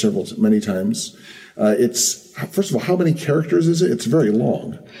referred to it many times. It's, first of all, how many characters is it? It's very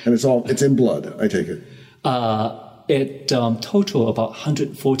long, and it's in blood, I take it. It total about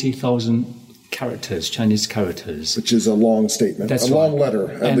 140,000 characters, Chinese characters. Which is a long statement. That's a long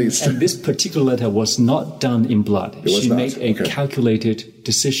letter, at least. And this particular letter was not done in blood. She made a calculated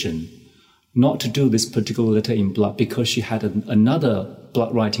decision not to do this particular letter in blood because she had another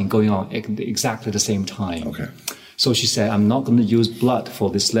blood writing going on at exactly the same time. Okay. So she said, I'm not going to use blood for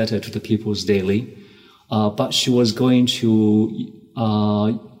this letter to the People's Daily, but she was going to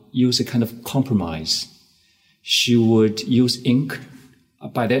use a kind of compromise. She would use ink.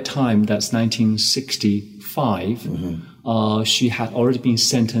 By that time, that's 1965, she had already been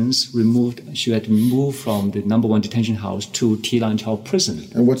sentenced, removed. She had moved from the number 1 detention house to Tilanchao prison.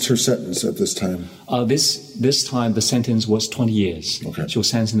 And what's her sentence at this time? This time, the sentence was 20 years. Okay. She was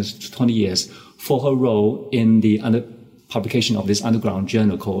sentenced to 20 years for her role in the publication of this underground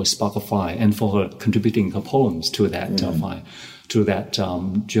journal called Spark of Fire, and for her contributing her poems to that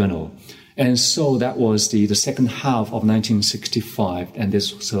journal. And so that was the second half of 1965, and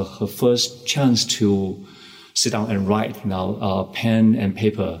this was her first chance to sit down and write pen and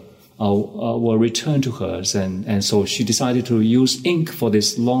paper were returned to her, and so she decided to use ink for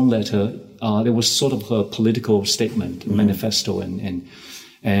this long letter. There was sort of her political statement, manifesto, and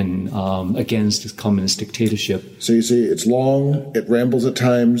against the communist dictatorship. So you see, it's long, it rambles at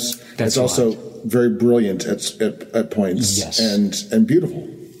times. That's it's also very brilliant at points, yes, and beautiful.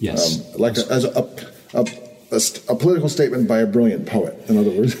 Yes, as a political statement by a brilliant poet, in other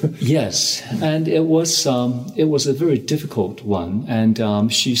words. Yes, and it was a very difficult one, and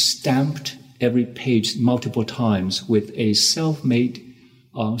she stamped every page multiple times with a self-made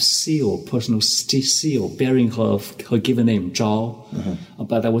seal, personal seal, bearing her given name, Zhao,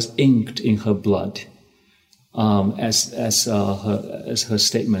 but that was inked in her blood as her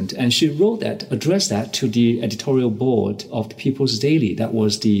statement. And she addressed that to the editorial board of the People's Daily. That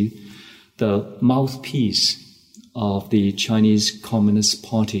was the mouthpiece of the Chinese Communist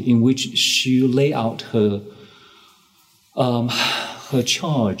Party, in which she lay out her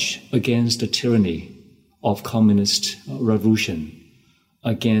charge against the tyranny of communist revolution,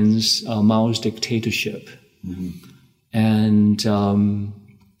 against Mao's dictatorship. And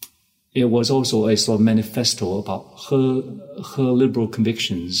it was also a sort of manifesto about her liberal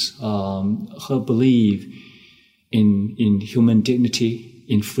convictions, her belief in human dignity,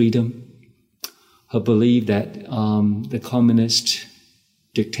 in freedom, her belief that the communist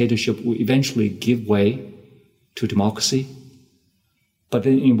dictatorship will eventually give way to democracy, but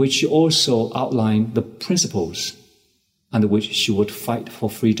then in which she also outlined the principles under which she would fight for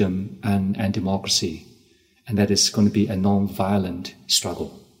freedom and democracy, and that is going to be a non-violent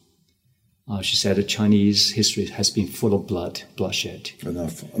struggle. She said that Chinese history has been full of bloodshed.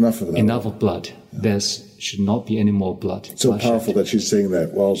 Enough of that. Enough of blood. Yeah. There should not be any more blood. So bloodshed. Powerful that she's saying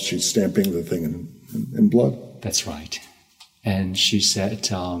that while she's stamping the thing in blood. That's right. And she said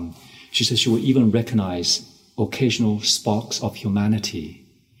she would even recognize occasional sparks of humanity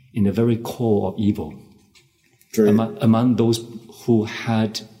in the very core of evil. Among those who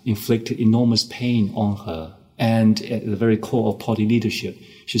had inflicted enormous pain on her, and at the very core of party leadership,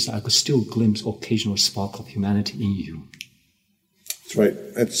 she said, I could still glimpse occasional spark of humanity in you. That's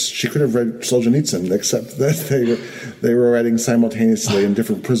right. She could have read Solzhenitsyn, except that they were writing simultaneously in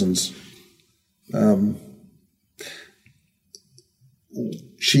different prisons.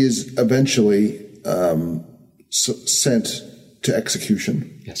 She is eventually sent to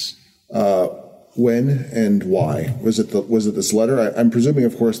execution. Yes. When and why? Was it this letter? I'm presuming,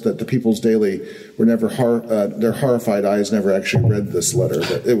 of course, that the People's Daily were never their horrified eyes never actually read this letter.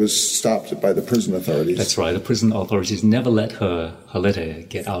 That it was stopped by the prison authorities. That's right. The prison authorities never let her letter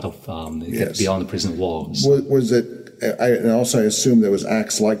get out of get beyond the prison walls. Was it? And also, I assume there was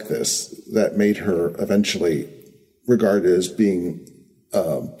acts like this that made her eventually regarded as being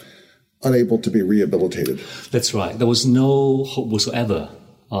unable to be rehabilitated. That's right. There was no hope whatsoever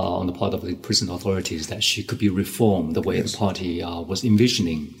on the part of the prison authorities that she could be reformed the way the party was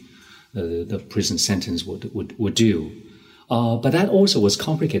envisioning the prison sentence would do. But that also was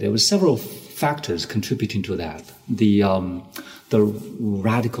complicated. There were several factors contributing to that. The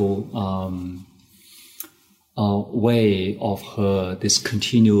radical way of her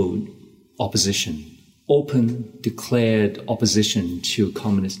discontinued opposition, open declared opposition to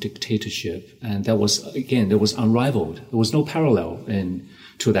communist dictatorship, and there was unrivaled. There was no parallel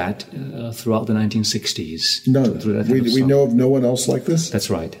to that throughout the 1960s. No, we know of no one else like this? That's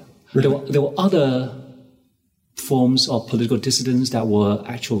right. Really? There were other forms of political dissidence that were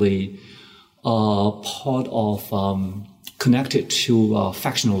actually part of connected to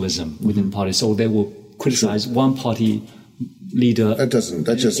factionalism within the party. So they will criticize one party leader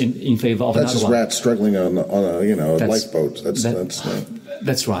in favor of another one. That's just rats struggling on a lifeboat.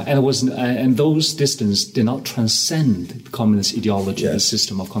 That's right. And those dissidents did not transcend the communist ideology, the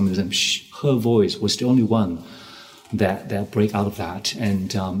system of communism. Her voice was the only one that break out of that.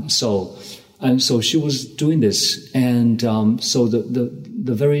 And so she was doing this. And so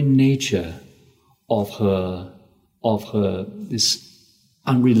the very nature of her this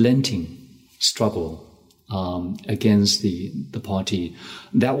unrelenting struggle against the party,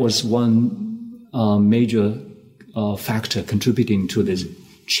 that was one major factor contributing to this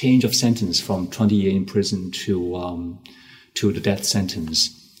change of sentence from 20 years in prison to the death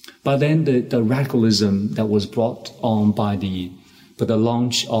sentence. But then the radicalism that was brought on by the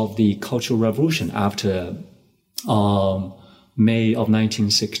launch of the Cultural Revolution after May of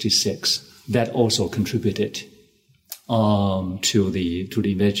 1966, that also contributed to the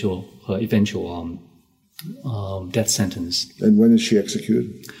eventual death sentence. And when is she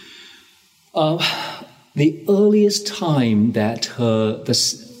executed? The earliest time that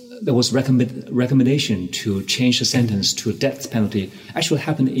there was recommendation to change the sentence to death penalty. Actually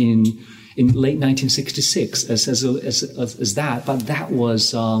happened in late 1966 as that, but that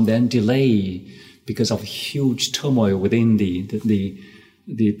was then delayed because of huge turmoil within the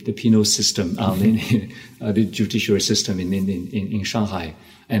penal system, the judiciary system in Shanghai,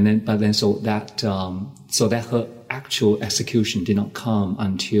 so that her actual execution did not come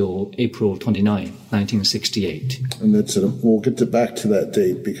until April 29, 1968. And we'll get back to that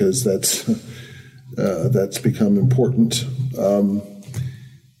date because that's become important.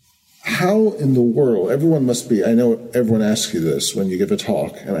 How in the world, everyone must be, I know everyone asks you this when you give a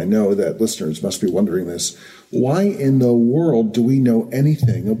talk, and I know that listeners must be wondering this, why in the world do we know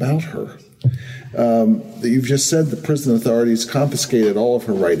anything about her? You've just said the prison authorities confiscated all of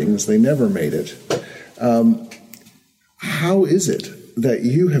her writings. They never made it. How is it that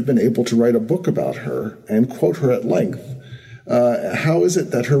you have been able to write a book about her and quote her at length? How is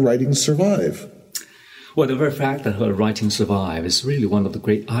it that her writings survive? Well, the very fact that her writings survive is really one of the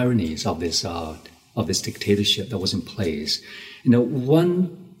great ironies of this dictatorship that was in place.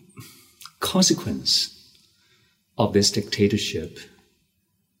 One consequence of this dictatorship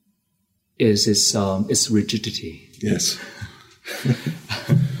is its rigidity. Yes.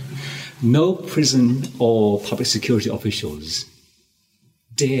 No prison or public security officials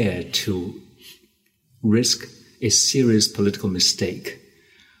dare to risk a serious political mistake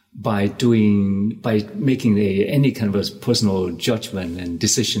by making any kind of a personal judgment and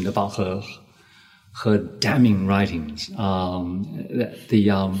decision about her damning writings.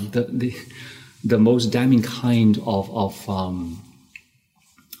 The most damning kind of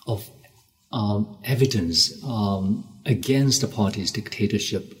evidence against the party's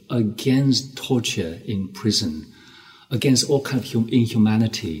dictatorship, against torture in prison, against all kinds of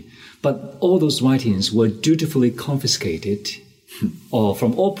inhumanity. But all those writings were dutifully confiscated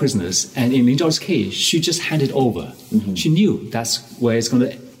from all prisoners, and in Lin Zhao's case, she just handed over. Mm-hmm. She knew that's where it's going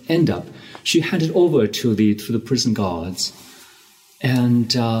to end up. She handed over to the prison guards,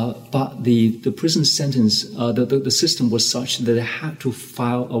 and but the prison sentence, the system was such that they had to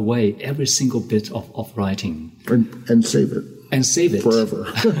file away every single bit of writing and save it. And save it forever.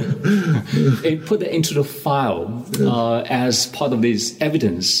 And put it into the file as part of this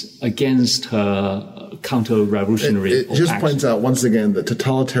evidence against her counter-revolutionary It just points out once again that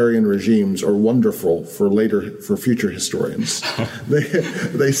totalitarian regimes are wonderful for future historians.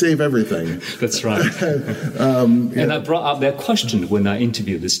 They save everything. That's right. And I brought up that question when I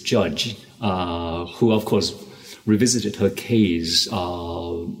interviewed this judge, who of course revisited her case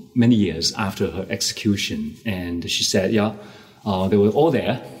many years after her execution, and she said, they were all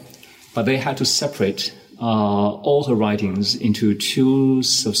there, but they had to separate all her writings into two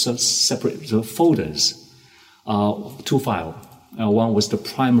separate folders, two files. One was the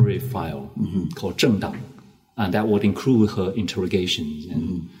primary file called 政党, and that would include her interrogations,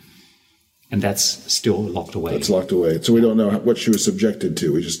 and that's still locked away. That's locked away. So we don't know what she was subjected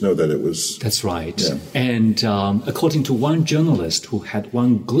to. We just know that it was... That's right. Yeah. And according to one journalist who had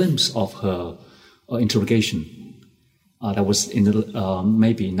one glimpse of her interrogation, that was in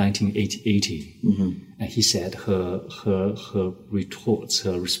maybe 1980. And he said her retorts,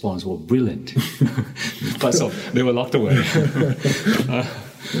 her response were brilliant. But so they were locked away.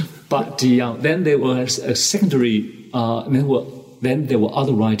 But then there was a secondary, then there were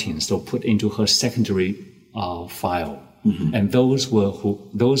other writings that were put into her secondary file. And those were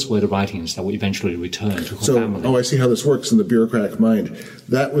the writings that were eventually returned to her family. Oh, I see how this works in the bureaucratic mind.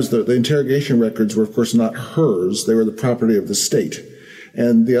 That was the interrogation records were, of course, not hers. They were the property of the state.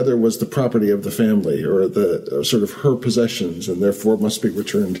 And the other was the property of the family, or the sort of her possessions, and therefore must be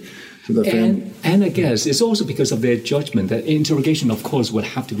returned to the family. And I guess it's also because of their judgment that interrogation, of course, would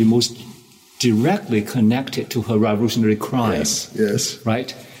have to be most directly connected to her revolutionary crimes. Yes.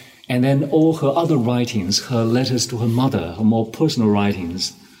 Right? And then all her other writings, her letters to her mother, her more personal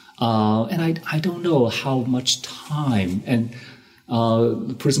writings. And I don't know how much time and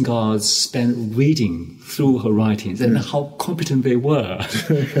the prison guards spent reading through her writings and how competent they were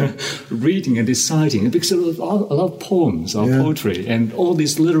reading and deciding. Because a lot of poems or poetry and all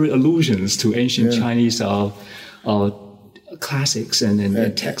these literary allusions to ancient Chinese classics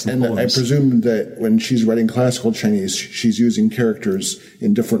and texts and poems. I presume that when she's writing classical Chinese, she's using characters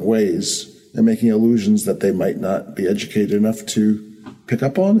in different ways and making allusions that they might not be educated enough to pick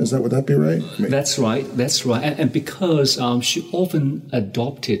up on. Would that be right? That's right. And because she often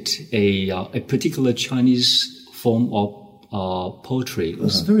adopted a particular Chinese form of poetry, it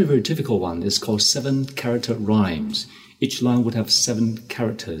was a very, very difficult one. It's called 7-character rhymes. Each line would have 7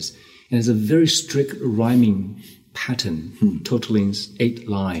 characters. And it's a very strict rhyming pattern, totaling 8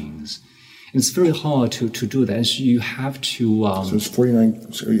 lines. And it's very hard to do that. You have to... so it's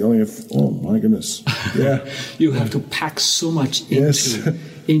 49, so you only have, oh my goodness. Yeah. You have to pack so much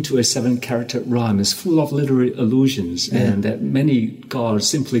into a 7-character rhyme. It's full of literary allusions and that many guards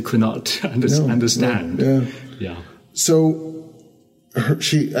simply could not understand. Yeah. So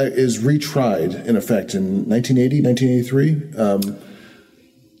she is retried, in effect, in 1980, 1983?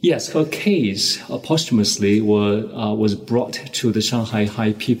 Yes, her case posthumously was brought to the Shanghai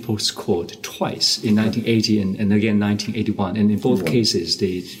High People's Court twice, in 1980 and again 1981. And in both cases,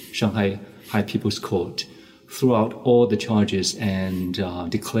 the Shanghai High People's Court threw out all the charges and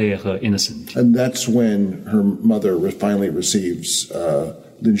declared her innocent. And that's when her mother finally receives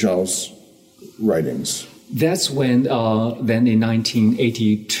Lin Zhao's writings. That's when, then in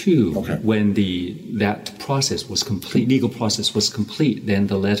 1982, when that process was complete, legal process was complete, then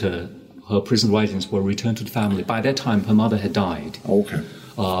the letter, her prison writings were returned to the family. By that time, her mother had died. Okay.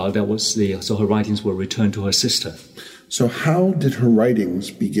 So her writings were returned to her sister. So how did her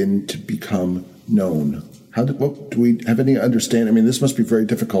writings begin to become known? Do we have any understanding? I mean, this must be very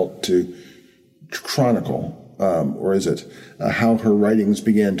difficult to chronicle, or is it, how her writings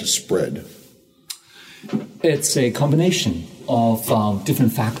began to spread? It's a combination of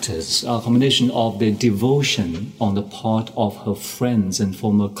different factors, a combination of the devotion on the part of her friends and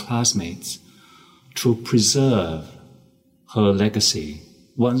former classmates to preserve her legacy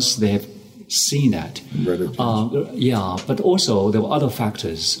once they have seen that. But also there were other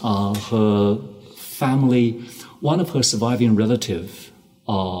factors. Her family, one of her surviving relative,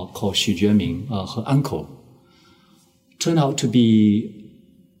 called Xu Jueming, her uncle, turned out to be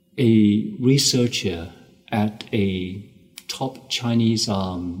a researcher at a top Chinese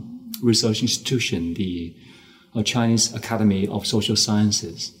research institution, the Chinese Academy of Social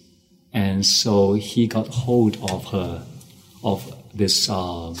Sciences. And so he got hold of this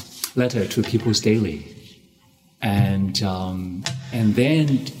letter to People's Daily. And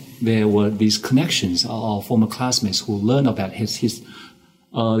then there were these connections of former classmates who learned about his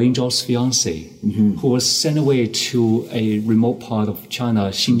Lin Zhao's fiancée, who was sent away to a remote part of China,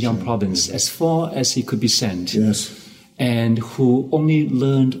 Xinjiang province, as far as he could be sent, and who only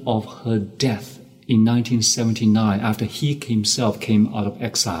learned of her death in 1979 after he himself came out of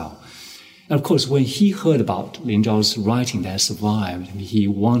exile. And of course, when he heard about Lin Zhao's writing that survived, he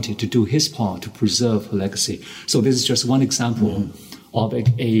wanted to do his part to preserve her legacy. So this is just one example of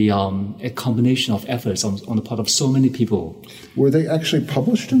a combination of efforts on the part of so many people. Were they actually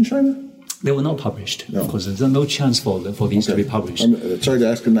published in China? They were not published. No. Of course, there's no chance for these to be published. I'm sorry to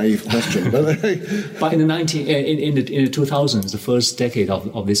ask a naive question, but in the 2000s, the first decade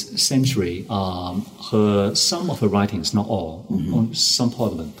of this century, some of her writings, not all, some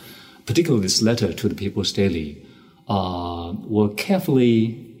part of them, particularly this letter to the People's Daily, were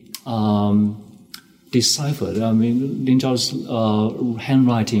carefully deciphered. I mean, Lin Zhao's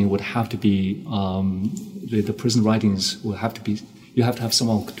handwriting would have to be, the prison writings would have to be, you have to have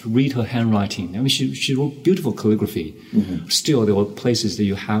someone to read her handwriting. I mean, she wrote beautiful calligraphy. Still, there were places that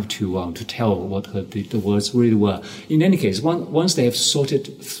you have to tell what the words really were. In any case, once they have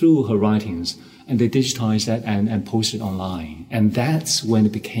sorted through her writings, and they digitized that and posted online. And that's when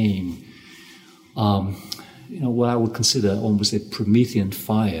it became, what I would consider almost a Promethean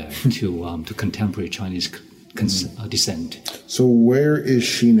fire to contemporary Chinese descent. So where is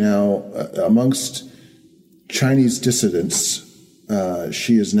she now amongst Chinese dissidents?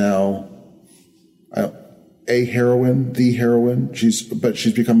 She is now the heroine. She's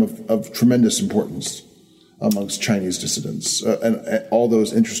become of tremendous importance amongst Chinese dissidents and all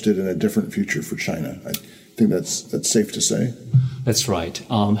those interested in a different future for China. I think that's safe to say. That's right.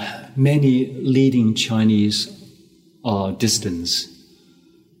 Many leading Chinese dissidents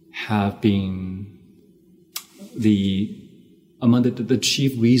have been among the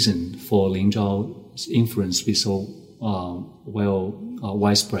chief reason for Lin Zhao's influence to be so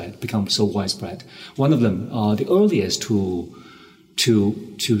widespread, become so widespread. One of them, the earliest to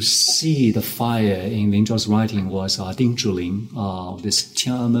see the fire in Lin Zhao's writing was Ding Zhiling, this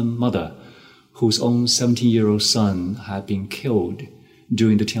Tiananmen mother, whose own 17-year-old son had been killed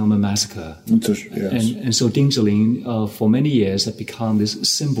during the Tiananmen massacre. And so Ding Zhiling, for many years, had become this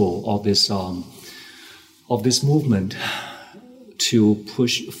symbol of this movement to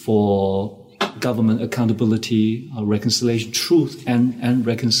push for government accountability, reconciliation, truth and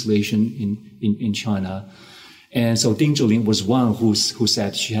reconciliation in China. And so Ding Zhiling was one who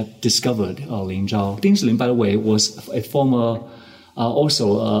said she had discovered Lin Zhao. Ding Zhiling, by the way, was a former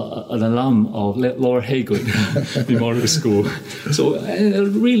also an alum of Laura Haygood Memorial School. So it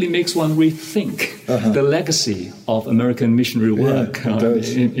really makes one rethink the legacy of American missionary work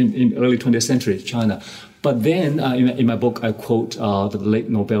in early 20th century China. But then in my book, I quote the late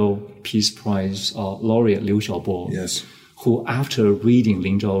Nobel Peace Prize laureate Liu Xiaobo, who after reading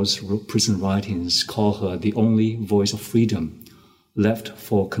Lin Zhao's prison writings, called her the only voice of freedom left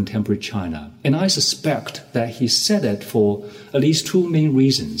for contemporary China. And I suspect that he said it for at least two main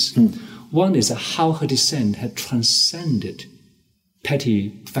reasons. One is how her dissent had transcended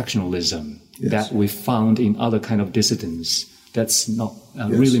petty factionalism that we found in other kind of dissidents. That's not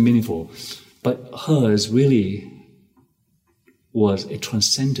really meaningful. But hers really was a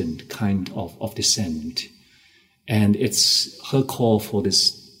transcendent kind of dissent. And it's her call for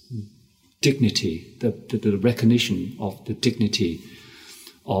this dignity, the recognition of the dignity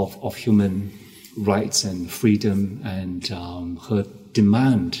of human rights and freedom, and her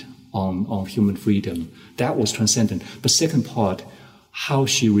demand on human freedom. That was transcendent. But second part, how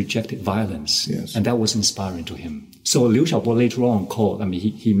she rejected violence. And that was inspiring to him. So Liu Xiaobo later on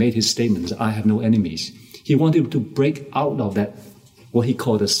he made his statements, I have no enemies. He wanted to break out of that, what he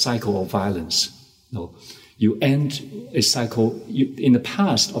called a cycle of violence. You end a cycle. In the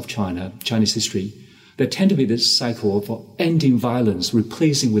past of Chinese history, there tend to be this cycle of ending violence,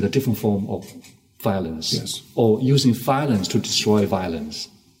 replacing with a different form of violence, or using violence to destroy violence.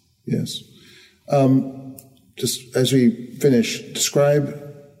 Just as we finish, describe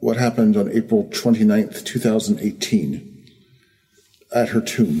what happened on April 29th, 2018 at her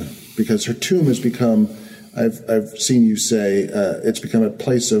tomb, because her tomb has become, I've seen you say, it's become a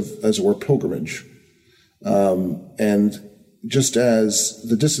place of, as it were, pilgrimage. And just as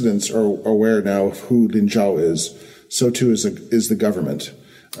the dissidents are aware now of who Lin Zhao is, so too is the government.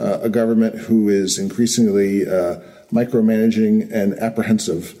 A government who is increasingly micromanaging and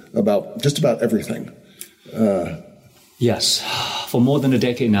apprehensive about just about everything. Yes. For more than a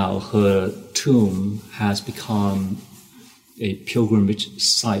decade now, her tomb has become a pilgrimage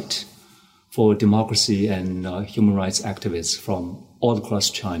site for democracy and human rights activists from all across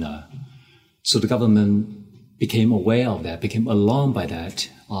China. So the government became aware of that, became alarmed by that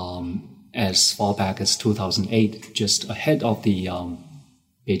as far back as 2008, just ahead of the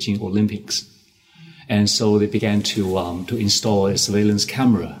Beijing Olympics. And so they began to install a surveillance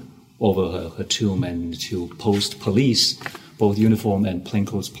camera over her tomb and to post police, both uniform and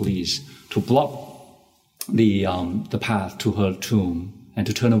plainclothes police, to block the path to her tomb and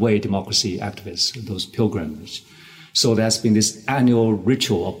to turn away democracy activists, those pilgrims. So there's been this annual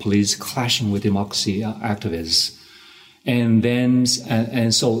ritual of police clashing with democracy activists. And then,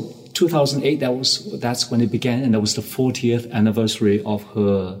 and so 2008, that's when it began, and that was the 40th anniversary of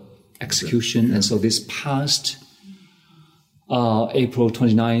her execution. And so this past April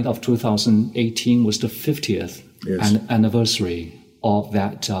 29th of 2018 was the 50th anniversary of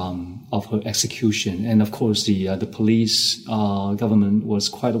that, of her execution. And of course, the police government was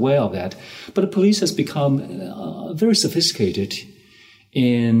quite aware of that. But the police has become very sophisticated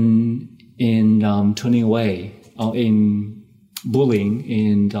in turning away, in bullying,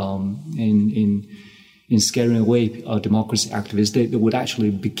 in scaring away democracy activists. They would actually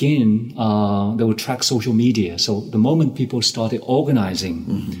begin, they would track social media. So the moment people started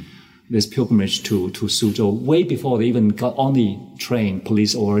organizing this pilgrimage to Suzhou, way before they even got on the train,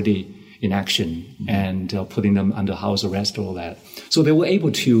 police already in action and putting them under house arrest, all that. So they were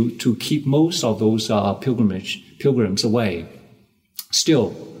able to keep most of those pilgrims away.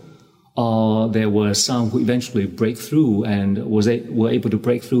 Still, there were some who eventually break through and were able to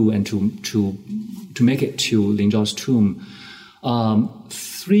break through and to make it to Lin Zhao's tomb.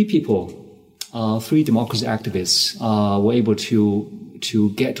 Three democracy activists were able to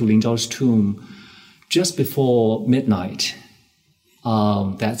get to Lin Zhao's tomb just before midnight.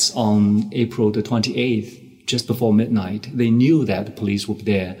 That's on April the 28th, just before midnight. They knew that the police would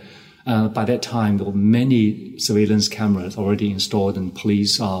be there. By that time, there were many surveillance cameras already installed, and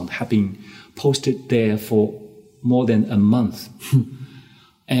police have been posted there for more than a month.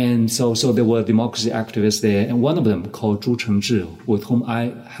 And so there were democracy activists there, and one of them called Zhu Chengzhi, with whom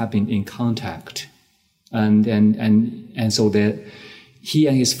I have been in contact. And so that he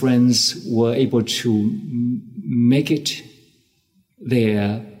and his friends were able to make it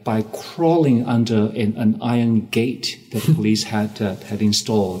there by crawling under an iron gate that the police had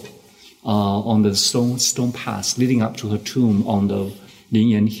installed on the stone paths leading up to her tomb on the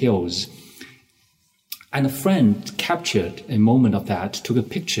Linyan Hills. And a friend captured a moment of that, took a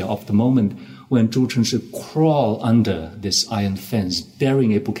picture of the moment when Zhu Chengzhi crawled under this iron fence,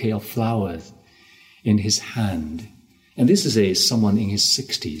 bearing a bouquet of flowers in his hand. And this is someone in his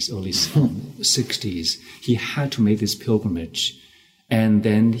 60s, early 60s. He had to make this pilgrimage. And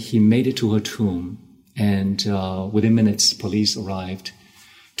then he made it to her tomb. And within minutes, police arrived,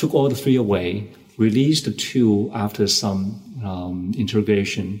 took all the three away, released the two after some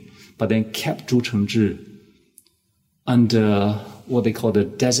interrogation, but then kept Zhu Chengzhi under what they call the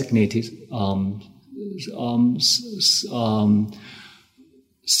designated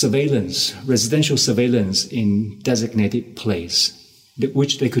surveillance, residential surveillance in designated place,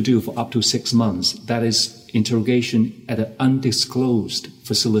 which they could do for up to 6 months. That is interrogation at an undisclosed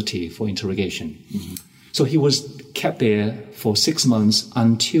facility for interrogation. Mm-hmm. So he was kept there for 6 months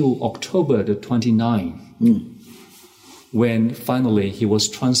until October the 29th, when finally he was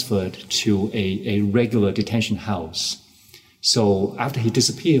transferred to a regular detention house. So after he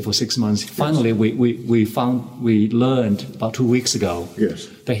disappeared for 6 months, finally we learned about 2 weeks ago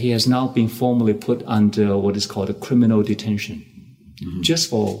that he has now been formally put under what is called a criminal detention, just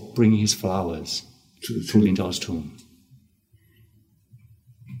for bringing his flowers to Lin Zhao's tomb.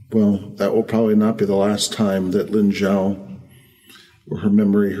 Well, that will probably not be the last time that Lin Zhao, or her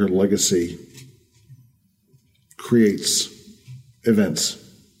memory, her legacy, creates events,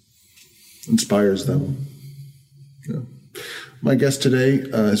 inspires them. Yeah. My guest today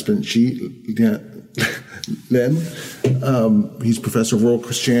has been Ji Lin. He's professor of world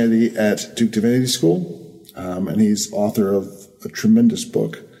Christianity at Duke Divinity School, and he's author of a tremendous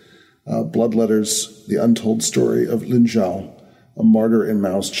book, Blood Letters, The Untold Story of Lin Zhao, a Martyr in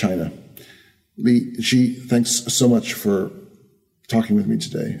Mao's China. Ji, thanks so much for talking with me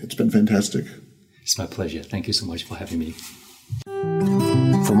today. It's been fantastic. It's my pleasure. Thank you so much for having me.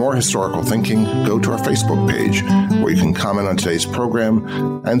 For more historical thinking, go to our Facebook page, where you can comment on today's program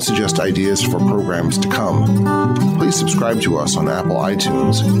and suggest ideas for programs to come. Please subscribe to us on Apple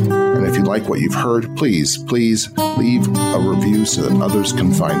iTunes. And if you like what you've heard, please leave a review so that others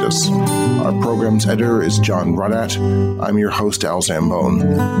can find us. Our program's editor is John Rudat. I'm your host, Al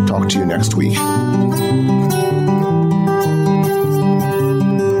Zambone. Talk to you next week.